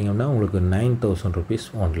வந்து பார்த்திங்கன்னா உங்களுக்கு 9,000 rupees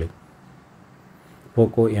only.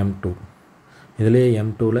 போக்கோ M2 இதிலே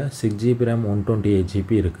M2ல் 6GB RAM 128GB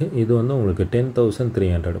இருக்குது. இது வந்து உங்களுக்கு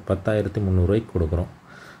 10,300 10,300 ரூபாய்க்கு கொடுக்குறோம்.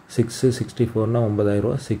 664 9,000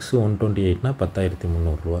 ரூபா, 6 128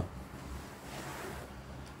 10,300 ரூபா.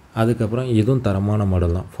 அதுக்கப்புறம் இதுவும் தரமான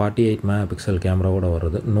மாடல் தான். 48 மெகாபிக்சல் கேமராவோட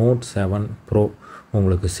வருது. Note 7 Pro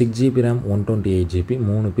உங்களுக்கு 6GB RAM 128GB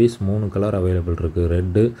 3 piece 3 colour available இருக்குது.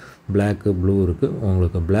 ரெட்டு, பிளாக்கு, ப்ளூ இருக்குது.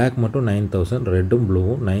 உங்களுக்கு பிளாக் மட்டும் 9,000, ரெட்டும்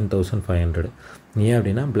ப்ளூவும் 9,500. ஏன்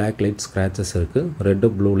அப்படின்னா பிளாக் லைட் ஸ்க்ராச்சஸ் இருக்குது. ரெட்டு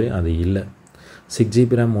ப்ளூலேயும் அது இல்லை.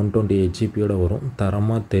 6GB RAM 128GBயோட வரும்.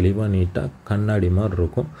 தரமாக தெளிவாக நீட்டாக கண்ணாடி மாதிரி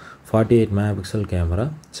இருக்கும். 48 மெகாபிக்சல் கேமரா.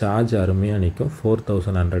 சார்ஜ் அருமையாக நிற்கும்.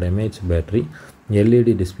 4100 mAh பேட்ரி. LED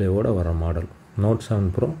டிஸ்பிளேவோட வர மாடல். Note 7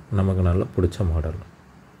 Pro நமக்கு நல்லா பிடிச்ச மாடல்.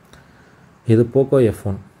 இது போக்கோ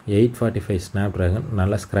F1 845 ஸ்னாப்ட்ராகன்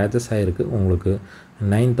நல்லா ஸ்க்ராச்சஸ் ஆகிருக்கு. உங்களுக்கு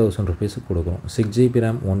 9,000 rupees கொடுக்குறோம். 6GB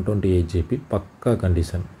RAM 128GB பக்கா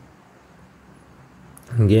கண்டிஷன்.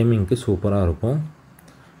 கேமிங்க்கு சூப்பராக இருக்கும்.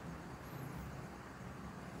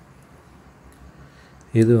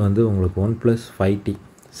 இது வந்து உங்களுக்கு OnePlus 5T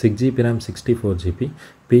 6GB RAM 64GB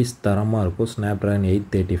piece தரமாக இருக்கும். ஸ்னாப்ட்ராகன்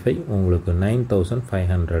 835 உங்களுக்கு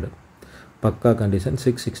 9,500 பக்கா கண்டிஷன்.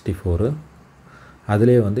 664.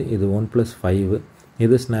 அதிலே வந்து இது OnePlus 5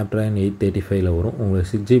 இது ஸ்னாப்ட்ராகன் 835 வரும்.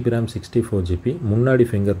 உங்களுக்கு 6GB RAM 64GB முன்னாடி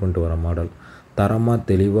ஃபிங்கர் பிரிண்ட் வர மாடல். தரமாக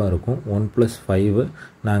தெளிவாக இருக்கும். OnePlus 5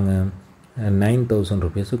 நாங்கள் 9,000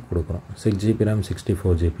 rupees கொடுக்குறோம். 6GB RAM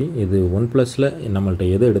 64GB. இது OnePlusல நம்மள்ட்ட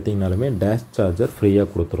எது எடுத்திங்கனாலுமே டேஷ் சார்ஜர் ஃப்ரீயாக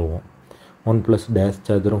கொடுத்துருவோம். OnePlus டேஷ்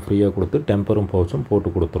சார்ஜரும் ஃப்ரீயாக கொடுத்து டெம்பரும் பவுச்சும் போட்டு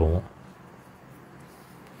கொடுத்துருவோம்.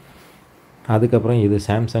 அதுக்கப்புறம் இது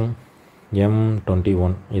சாம்சங்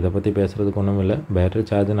M21. இதை பற்றி பேசுகிறதுக்கு ஒன்றும் இல்லை. பேட்டரி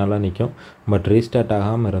சார்ஜ் நல்லா நிற்கும். பட் ரீஸ்டார்ட்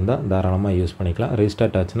ஆகாமல் இருந்தால் தாராளமாக யூஸ் பண்ணிக்கலாம்.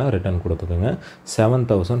 ரீஸ்டார்ட் ஆச்சுன்னா ரிட்டர்ன் கொடுத்துக்கோங்க.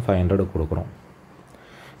 7,500 கொடுக்குறோம்.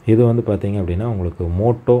 இது வந்து பார்த்திங்க அப்படின்னா உங்களுக்கு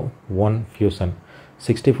Moto One Fusion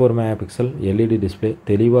 64 megapixel LED display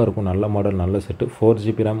தெளிவாக இருக்கும். நல்ல மாடல், நல்ல செட்டு.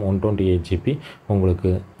 4GB RAM 128GB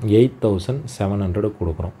உங்களுக்கு 8,700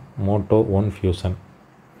 கொடுக்குறோம். Moto One Fusion.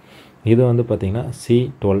 இது வந்து பார்த்திங்கன்னா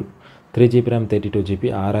C12 3GB RAM 32GB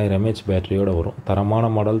 6000 mAh பேட்டரியோடு வரும். தரமான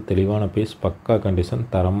மாடல், தெளிவான பீஸ், பக்கா கண்டிஷன்,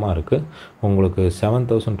 தரமாக இருக்குது. உங்களுக்கு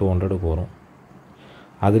 7,200 வரும்.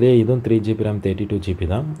 அதிலே இதுவும் 3GB RAM 32GB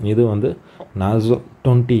தான். இது வந்து Nazo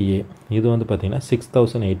 20A. இது வந்து பார்த்திங்கன்னா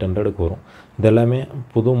 6,800 வரும். இதெல்லாமே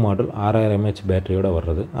புது மாடல் 6000 mAh பேட்டரியோடு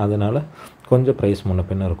வர்றது. அதனால் கொஞ்சம் ப்ரைஸ் முன்ன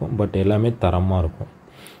பின்ன இருக்கும். பட் எல்லாமே தரமாக இருக்கும்.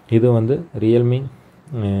 இது வந்து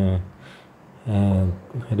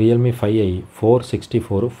ரியல்மி 5i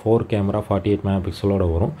 464 4 கேமரா 48 மெகாபிக்சலோடு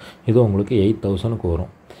வரும். இது உங்களுக்கு 8,000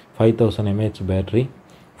 வரும். 5,000 mAh பேட்ரி,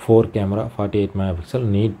 4 கேமரா 48 மெகாபிக்சல்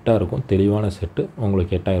நீட்டாக இருக்கும். தெளிவான செட்டு.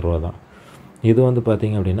 உங்களுக்கு 8,000 ரூபா தான். இது வந்து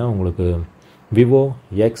பார்த்திங்க அப்படின்னா உங்களுக்கு Vivo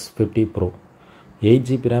X50 Pro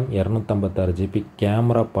 8GB RAM 256GB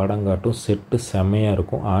camera படங்காட்டும். Set செம்மையாக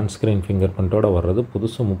இருக்கும். ஆன் ஸ்க்ரீன் ஃபிங்கர் பிரிண்ட்டோடு வர்றது.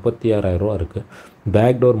 புதுசு 36,000 ரூபா இருக்குது.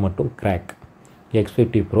 பேக் டோர் மட்டும் கிராக்.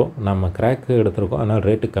 X50 Pro நம்ம கிராக்கு எடுத்துருக்கோம். ஆனால்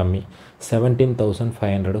ரேட்டு கம்மி.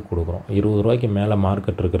 17,500 கொடுக்குறோம். 20 ரூபாய்க்கு மேலே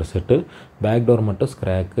மார்க்கெட் இருக்கிற செட்டு. பேக் டோர் மட்டும்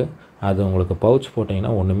ஸ்க்ராக்கு. அது உங்களுக்கு பவுச்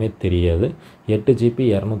போட்டிங்கன்னா ஒன்றுமே தெரியாது. 8GB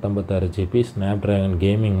 256GB Snapdragon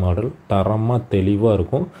gaming model. தரமாக தெளிவாக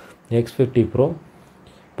இருக்கும். X50 Pro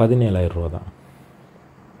 17,000 ரூபா தான்.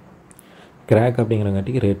 கிராக்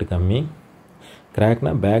அப்படிங்கிறங்காட்டிக்கு ரேட்டு கம்மி.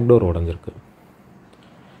 கிராக்னால் பேக் டோர் உடஞ்சிருக்கு.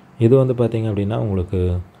 இது வந்து பார்த்திங்க அப்படின்னா உங்களுக்கு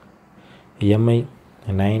MI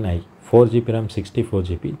 9i 4GB RAM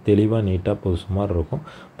 64GB தெளிவாக நீட்டாக புதுசு மாதிரி இருக்கும்.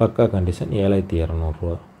 பக்கா கண்டிஷன். 7,200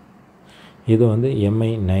 ரூபா. இது வந்து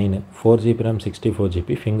MI 9 4GB RAM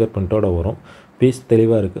 64GB finger பிரிண்ட்டோடு வரும். பீஸ்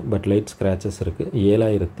தெளிவாக இருக்குது. பட் லைட் ஸ்க்ராச்சஸ் இருக்குது.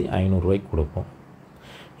 7,500 ரூபாய்க்கு கொடுப்போம்.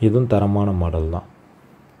 இதுவும் தரமான மாடல் தான்.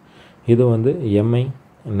 இது வந்து MI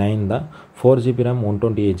 9 தான். 4GB RAM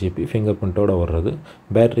 128GB ஃபிங்கர் பிரிண்டோட வர்றது.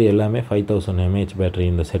 பேட்டரி எல்லாமே 5000 mAh பேட்டரி.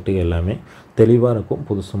 இந்த செட்டுக்கு எல்லாமே தெளிவாக இருக்கும்,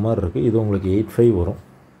 புதுசு மாதிரி இருக்குது. இது உங்களுக்கு 85 வரும்.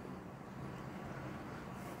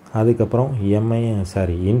 அதுக்கப்புறம்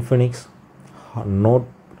Infinix note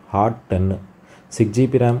hot 10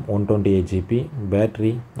 6GB RAM 128GB battery,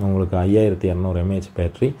 உங்களுக்கு 5200 mAh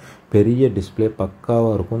பேட்டரி. பெரிய டிஸ்பிளே,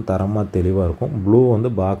 பக்காவாக இருக்கும், தரமாக தெளிவாக இருக்கும். ப்ளூ வந்து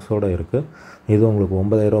பாக்ஸோடு இருக்குது. இது உங்களுக்கு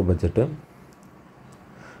 9000 பட்ஜெட்டு.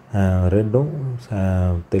 ரெண்டும்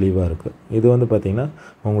தெளிவாக இருக்குது. இது வந்து பார்த்திங்கன்னா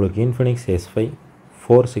உங்களுக்கு இன்ஃபினிக்ஸ் S5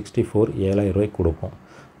 464 7000 கொடுப்போம்.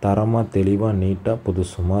 தரமாக தெளிவாக நீட்டாக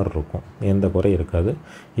புதுசு மாதிரி இருக்கும், எந்த குறை இருக்காது.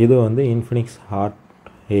 இது வந்து இன்ஃபினிக்ஸ் ஹாட்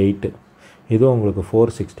 8, இது உங்களுக்கு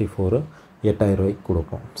 464 8000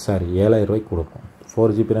 கொடுப்போம். 7000 கொடுப்போம்.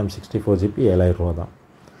 4GB RAM 64GB 7000 தான்.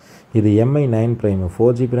 இது MI9 Prime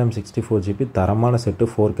 4GB RAM 64GB தரமான செட்டு,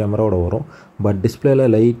 4 கேமராவோட வரும். பட் டிஸ்பிளேல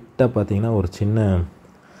லைட்டாக பார்த்தீங்கன்னா ஒரு சின்ன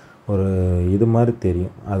ஒரு இது மாதிரி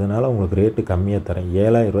தெரியும், அதனால் உங்களுக்கு ரேட்டு கம்மியாக தரேன்,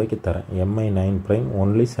 7000 தரேன். MI9 Prime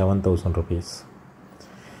only 7000 rupees.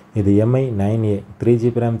 இது MI9A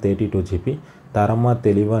 3GB RAM 32GB தரமாக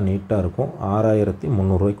தெளிவாக நீட்டாக இருக்கும்,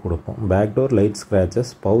 6300 கொடுப்போம். பேக்டோர் லைட்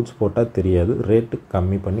ஸ்க்ராச்சஸ், பவுச் போட்டால் தெரியாது, ரேட்டு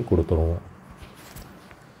கம்மி பண்ணி கொடுத்துருவோம்.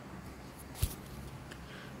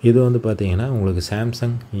 இது வந்து பார்த்தீங்கன்னா உங்களுக்கு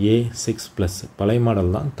சாம்சங் A6 Plus பழைய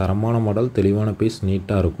மாடல் தான், தரமான மாடல், தெளிவான பீஸ்,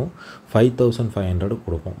 நீட்டாக இருக்கும். 5500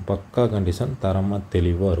 கொடுப்போம். பக்கா கண்டிஷன், தரமாக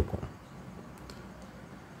தெளிவாக இருக்கும்.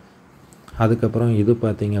 அதுக்கப்புறம் இது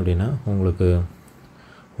பார்த்தீங்க அப்படின்னா உங்களுக்கு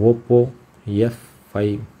ஓப்போ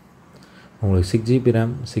F5 உங்களுக்கு 6GB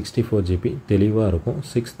RAM 64GB தெளிவாக இருக்கும்,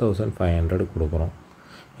 6500 கொடுக்குறோம்.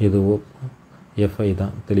 இது ஓப்போ F5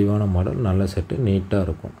 தான், தெளிவான மாடல், நல்ல செட்டு, நீட்டாக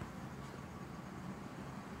இருக்கும்.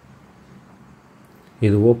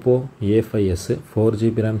 இது Oppo A5s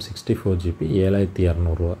 4GB RAM 64GB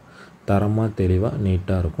 7200 தரமாக தெளிவாக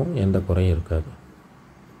நீட்டாக இருக்கும், எந்த குறையும் இருக்காது,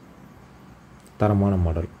 தரமான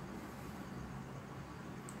மாடல்.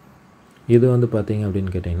 இது வந்து பார்த்தீங்க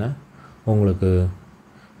அப்படின்னு கேட்டிங்கன்னா உங்களுக்கு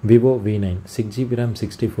Vivo V9 6GB RAM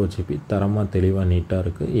 64GB தரமாக தெளிவாக நீட்டாக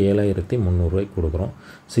இருக்குது, 7300 கொடுக்குறோம்.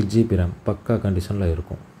 6GB RAM பக்கா கண்டிஷனில்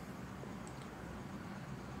இருக்கும்.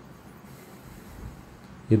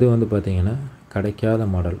 இது வந்து பார்த்தீங்கன்னா கிடைக்காத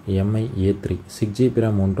model MI A3 6GB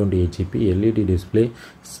RAM 128GB LED display,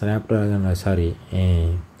 Snapdragon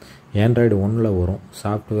Android 1ல் வரும்.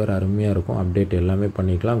 சாஃப்ட்வேர் அருமையாக இருக்கும், அப்டேட் எல்லாமே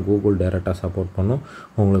பண்ணிக்கலாம். கூகுள் டைரெக்டாக சப்போர்ட் பண்ணும்.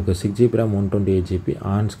 உங்களுக்கு 6GB RAM 128GB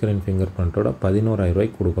on screen finger பிரிண்டோட 11000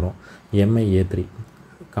 கொடுக்குறோம். MI A3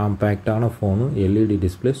 காம்பேக்டான phone, LED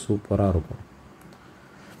display சூப்பராக இருக்கும்.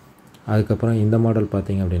 அதுக்கப்புறம் இந்த மாடல்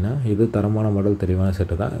பார்த்தீங்க அப்படின்னா இது தரமான மாடல், தெளிவான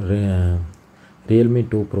செட்டு தான். ரியல்மி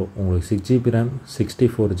 2 Pro உங்களுக்கு 6GB RAM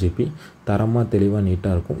 64GB தரமாக தெளிவாக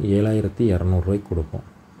நீட்டாக இருக்கும், 7200 கொடுப்போம்.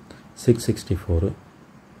 664.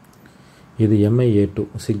 இது MI A2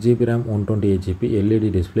 6GB RAM 128GB LED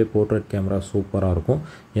display, portrait camera சூப்பராக இருக்கும்.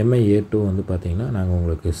 MI A2 வந்து பார்த்திங்கன்னா நாங்கள்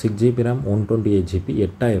உங்களுக்கு 6GB RAM 128GB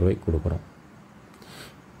 8000 கொடுக்குறோம்.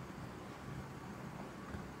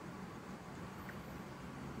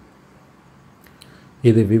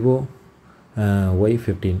 இது விவோ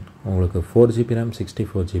Y15 உங்களுக்கு 4GB RAM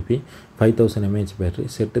 64GB 5000 mAh battery,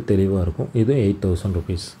 set தெளிவாக இருக்கும். இதுவும் 8000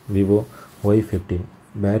 rupees. விவோ Y15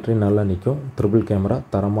 பேட்டரி நல்லா நிற்கும், ட்ரிபிள் கேமரா,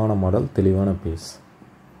 தரமான மாடல், தெளிவான பீஸ்.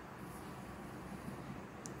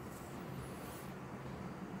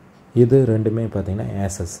 இது ரெண்டுமே பார்த்தீங்கன்னா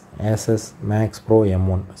Asus Max Pro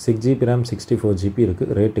M1 6GB RAM 64GB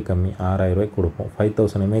இருக்குது, ரேட்டு கம்மி, 6000 கொடுப்போம்.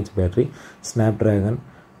 5000 mAh பேட்டரி, ஸ்னாப்ட்ராகன்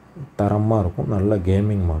தரமாக இருக்கும், நல்ல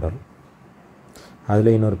கேமிங் மாடல்.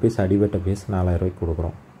 அதில் இன்னொரு பீஸ் அடிபட்ட பீஸ் 4000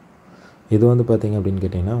 கொடுக்குறோம். இது வந்து பார்த்திங்க அப்படின்னு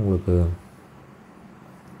கேட்டிங்கன்னா உங்களுக்கு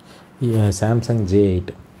சாம்சங் J8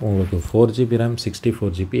 உங்களுக்கு 4GB RAM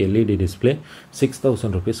 64GB LED display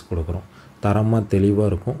 6000 rupees கொடுக்குறோம். தரமாக தெளிவாக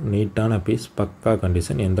இருக்கும், நீட்டான பீஸ், பக்கா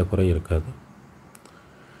கண்டிஷன், எந்த குறை இருக்காது.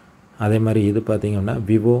 அதே மாதிரி இது பார்த்திங்கன்னா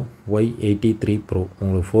விவோ Y83 Pro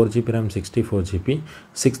உங்களுக்கு 4GB RAM 64GB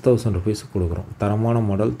 6000 rupees கொடுக்குறோம். தரமான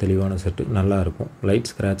மாடல், தெளிவான செட்டு, நல்லா இருக்கும். லைட்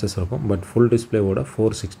ஸ்க்ராச்சஸ் இருக்கும், பட் ஃபுல் டிஸ்பிளேவோட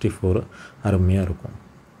 464 அருமையாக இருக்கும்.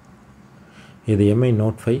 இது MI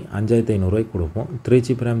Note 5 5500 கொடுப்போம்.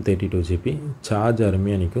 3GB RAM 32GB சார்ஜ்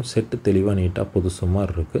அருமையாக நிற்கும், செட்டு தெளிவாக நீட்டாக புதுசு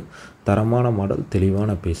மாதிரி இருக்குது, தரமான மாடல்,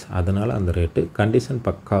 தெளிவான பீஸ், அதனால் அந்த ரேட்டு, கண்டிஷன்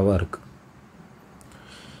பக்காவாக இருக்குது.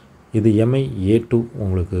 இது MI A2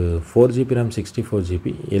 உங்களுக்கு 4GB RAM 64GB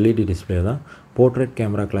LED display தான், போர்ட்ரேட்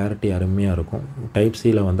கேமரா கிளாரிட்டி அருமையாக இருக்கும். டைப்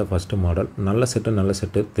சியில் வந்த ஃபஸ்ட்டு மாடல், நல்ல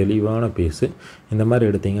செட்டு, தெளிவான பீஸு. இந்த மாதிரி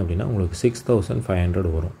எடுத்தீங்க அப்படின்னா உங்களுக்கு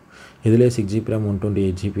 6500 வரும். இதிலே 6GB RAM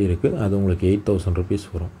 128GB இருக்குது, அது உங்களுக்கு 8000 rupees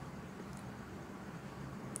வரும்.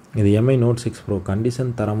 இது MI Note 6 Pro கண்டிஷன்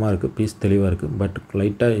தரமாக இருக்குது, பீஸ் தெளிவாக இருக்குது. பட்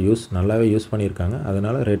லைட்டாக நல்லாவே யூஸ் பண்ணியிருக்காங்க,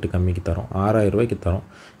 அதனால் ரேட்டு கம்மிக்கு தரோம். 6000 ரூபாய்க்கு தரோம்.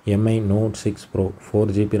 MI Note 6 Pro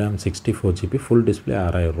 4GB RAM 64GB full display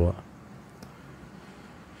 6000 ரூபா.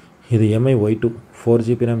 இது MI Y2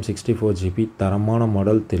 4GB RAM 64GB தரமான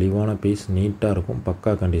மாடல், தெளிவான பீஸ், நீட்டாக இருக்கும்,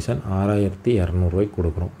 பக்கா கண்டிஷன். 6200 ரூபாய்க்கு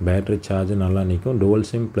கொடுக்குறோம். பேட்டரி சார்ஜ் நல்லா நிற்கும், twelve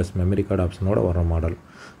sim plus memory card ஆப்ஷனோட வர மாடல்.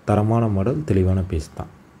 தரமான மாடல், தெளிவான பீஸ்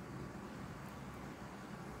தான்.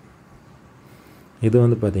 இது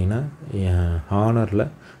வந்து பார்த்திங்கன்னா ஹானரில்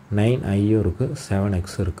 9i இருக்குது, 7X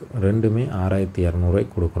இருக்குது. ரெண்டுமே 6200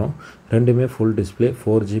 ரூபாய்க்கு கொடுக்குறோம். ரெண்டுமே ஃபுல் டிஸ்பிளே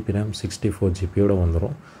 4GB RAM 64GBயோட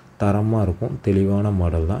வந்துடும். தரமாக இருக்கும், தெளிவான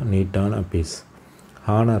மாடல் தான், நீட்டான பீஸ்.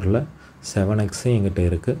 ஹானரில் 7X எங்கிட்ட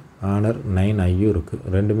இருக்குது, ஹானர் 9i இருக்குது.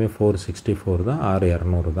 ரெண்டுமே 464 தான்,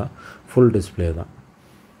 6200 தான், ஃபுல் டிஸ்பிளே தான்.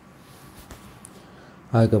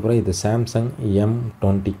 அதுக்கப்புறம் இது சாம்சங்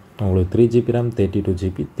M20 உங்களுக்கு 3GB RAM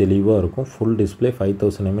 32GB தெளிவாக இருக்கும், ஃபுல் டிஸ்பிளே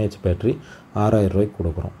 5000 mAh பேட்டரி 6000 ரூபாய்க்கு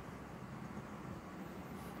கொடுக்குறோம்.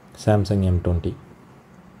 Samsung M20.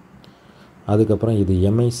 அதுக்கப்புறம் இது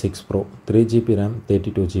MI 6 Pro 3GB RAM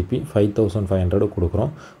 32GB 5500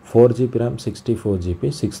 கொடுக்குறோம். 4GB RAM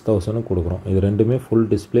 64GB 6000 கொடுக்குறோம். இது ரெண்டுமே ஃபுல்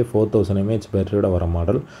டிஸ்பிளே 4000 mAh பேட்டரியோட வர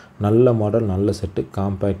மாடல். நல்ல மாடல், நல்ல செட்டு,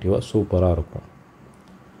 காம்பேக்டிவாக சூப்பராக இருக்கும்.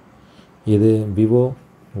 இது விவோ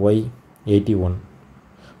Y81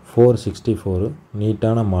 464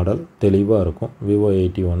 நீட்டான மாடல், தெளிவாக இருக்கும். விவோ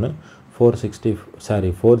 81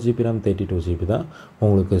 4GB RAM 32GB தான்,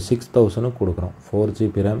 உங்களுக்கு 6000 கொடுக்குறோம்.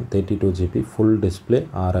 4GB RAM 32GB full display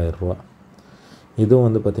 6000 ரூபா. இதுவும்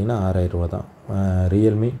வந்து பார்த்திங்கன்னா 6000 ரூபா தான்.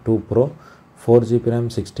 Realme 2 Pro 4GB RAM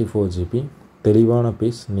 64GB தெளிவான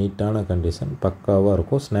பீஸ், நீட்டான கண்டிஷன், பக்காவாக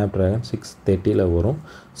இருக்கும். ஸ்னாப்ட்ராகன் 630 வரும்,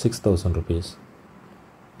 6000 ருபீஸ்.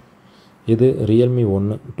 இது ரியல்மி 1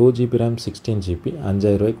 2GB RAM 16GB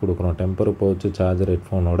 5000 ரூபாய்க்கு கொடுக்குறோம். டெம்பர் பவுச்சு, சார்ஜர்,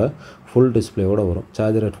 ஹெட்ஃபோனோட ஃபுல் டிஸ்பிளேவோட வரும்.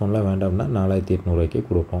 சார்ஜர் ஹெட்ஃபோன்லாம் வேண்டாம்னா 4800 ரூபாய்க்கு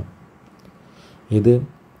கொடுப்போம். இது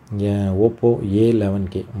ஓப்போ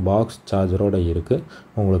A11K பாக்ஸ் சார்ஜரோட இருக்குது,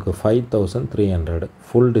 உங்களுக்கு 5300.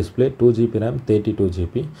 Full display 2GB RAM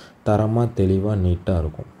 32GB தரமாக, தெளிவாக, நீட்டாக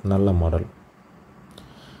இருக்கும், நல்ல மாடல்.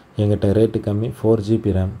 எங்கிட்ட ரேட்டு கம்மி,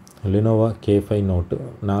 4GB RAM Lenovo K5 Note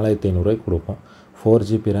 4500 ரூபாய்க்கு கொடுப்போம்.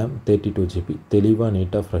 4GB RAM 32GB தெளிவாக,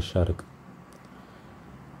 நீட்டாக, ஃப்ரெஷ்ஷாக இருக்குது.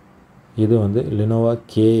 இது வந்து Lenovo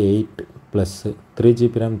K8 plus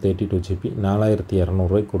 3GB RAM 32GB 4200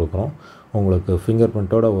 ரூபாய்க்கு கொடுக்குறோம். உங்களுக்கு ஃபிங்கர்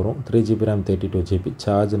பிரிண்ட்டோடு வரும். 3GB RAM 32GB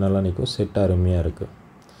சார்ஜ் நல்லா நிற்கும், செட் அருமையாக இருக்குது.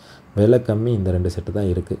 விலை கம்மி, இந்த ரெண்டு செட்டு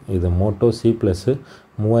தான் இருக்குது. இது மோட்டோ C ப்ளஸ்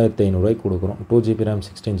 3500 ரூபாய்க்கு கொடுக்குறோம். 2GB RAM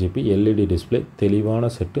 16GB LED display,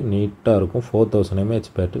 தெளிவான செட்டு, நீட்டாக இருக்கும். 4000 mAh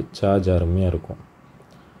பேட்டரி, சார்ஜ் அருமையாக இருக்கும்.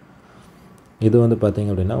 இது வந்து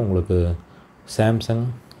பார்த்திங்க அப்படின்னா உங்களுக்கு சாம்சங்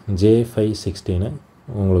J516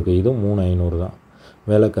 உங்களுக்கு இது 3500 தான்,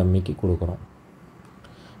 விலை கம்மிக்கு கொடுக்குறோம்.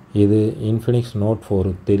 இது இன்ஃபினிக்ஸ் Note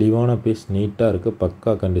 4 தெளிவான பீஸ், நீட்டாக இருக்குது,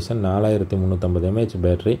 பக்கா கண்டிஷன், 4350 mAh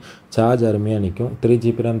பேட்டரி, சார்ஜ் அருமையாக நிற்கும்.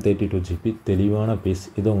 3GB RAM 32GB தெளிவான பீஸ்.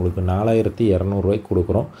 இது உங்களுக்கு 4200 ரூபாய்க்கு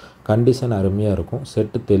கொடுக்குறோம். கண்டிஷன் அருமையாக இருக்கும்,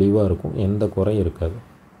 செட்டு தெளிவாக இருக்கும், எந்த குறையும் இருக்காது.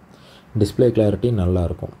 டிஸ்பிளே கிளாரிட்டி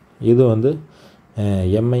நல்லாயிருக்கும். இது வந்து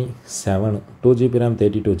MI 7 2GB RAM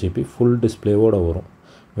 32GB full டிஸ்பிளேவோடு வரும்.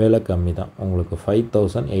 விலை கம்மி தான், உங்களுக்கு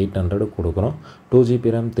 5800 கொடுக்குறோம்.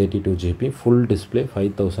 2GB RAM 32GB full display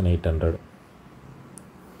 5800.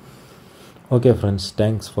 Okay friends,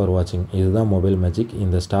 thanks for வாட்சிங். இதுதான் மொபைல் மேஜிக்.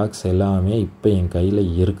 இந்த ஸ்டாக்ஸ் எல்லாமே இப்போ என் கையில்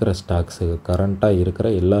இருக்கிற ஸ்டாக்ஸு, கரண்ட்டாக இருக்கிற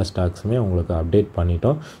எல்லா ஸ்டாக்ஸுமே உங்களுக்கு அப்டேட்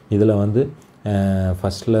பண்ணிட்டோம். இதில் வந்து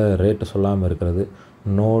ஃபஸ்ட்டில் ரேட்டு சொல்லாமல் இருக்கிறது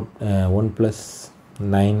Note OnePlus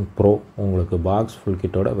 9 Pro உங்களுக்கு பாக்ஸ் ஃபுல்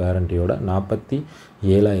கிட்டோட வேரண்டியோட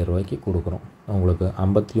 47000 ரூபாய்க்கு கொடுக்குறோம். உங்களுக்கு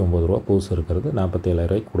 59 ரூபா புதுசு இருக்கிறது, 47000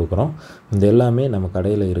 ரூபாய்க்கு கொடுக்குறோம். இந்த எல்லாமே நம்ம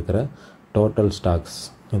கடையில் இருக்கிற டோட்டல் ஸ்டாக்ஸ்.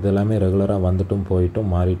 இது எல்லாமே ரெகுலராக வந்துட்டும்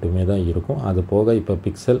போயிட்டும் மாறிட்டுமே தான் இருக்கும். அது போக இப்போ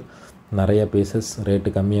பிக்சல் நிறைய பீசஸ் ரேட்டு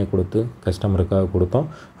கம்மியாக கொடுத்து கஸ்டமருக்காக கொடுத்தோம்.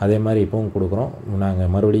 அதே மாதிரி இப்போவும் கொடுக்குறோம்.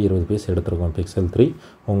 நாங்கள் மறுபடியும் 20 பீஸ் எடுத்துருக்கோம் பிக்சல் 3.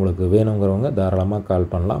 உங்களுக்கு வேணுங்கிறவங்க தாராளமாக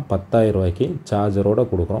கால் பண்ணலாம். 10000 ரூபாய்க்கு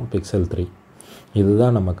சார்ஜரோடு கொடுக்குறோம் பிக்சல் 3.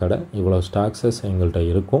 இதுதான் நம்ம கடை. இவ்வளோ ஸ்டாக்ஸஸ் எங்கள்கிட்ட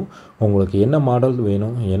இருக்கும். உங்களுக்கு என்ன மாடல்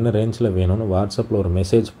வேணும், என்ன ரேஞ்சில் வேணும்னு வாட்ஸ்அப்பில் ஒரு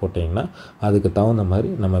மெசேஜ் போட்டிங்கன்னா அதுக்கு தகுந்த மாதிரி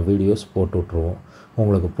நம்ம வீடியோஸ் போட்டு விட்ருவோம்.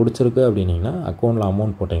 உங்களுக்கு பிடிச்சிருக்கு அப்படின்னிங்கன்னா அக்கௌண்ட்டில்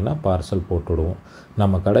அமௌண்ட் போட்டிங்கன்னா பார்சல் போட்டுவிடுவோம்.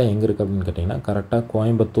 நம்ம கடை எங்கே இருக்குது அப்படின்னு கேட்டிங்கன்னா கரெக்டாக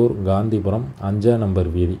கோயம்புத்தூர் காந்திபுரம் 5ஆம் நம்பர்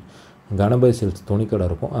வீதி கணபதி சில்க்ஸ் துணிக்கடை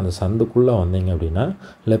இருக்கும். அந்த சந்துக்குள்ளே வந்தீங்க அப்படின்னா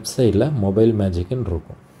லெஃப்ட் சைடில் மொபைல் மேஜிக்னு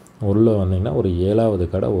இருக்கும். உள்ளே வந்தீங்கன்னா ஒரு 7வது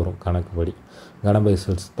கடை வரும் கணக்குப்படி. கணபதி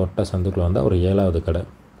சில்க்ஸ் தொட்ட சந்துக்குள்ளே வந்தால் ஒரு 7வது கடை.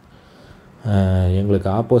 எங்களுக்கு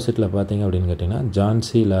ஆப்போசிட்டில் பார்த்தீங்க அப்படின்னு கேட்டிங்கன்னா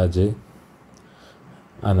ஜான்சி லாட்ஜு,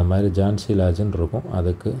 அந்த மாதிரி ஜான்சி லாட்ஜுன்னு இருக்கும்.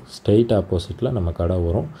 அதுக்கு ஸ்ட்ரெயிட் ஆப்போசிட்டில் நம்ம கடை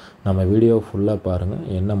வரும். நம்ம வீடியோ ஃபுல்லாக பாருங்கள்.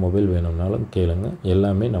 என்ன மொபைல் வேணும்னாலும் கேளுங்க,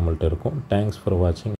 எல்லாமே நம்மள்ட்ட இருக்கும். தேங்க்ஸ் ஃபார் வாட்சிங்.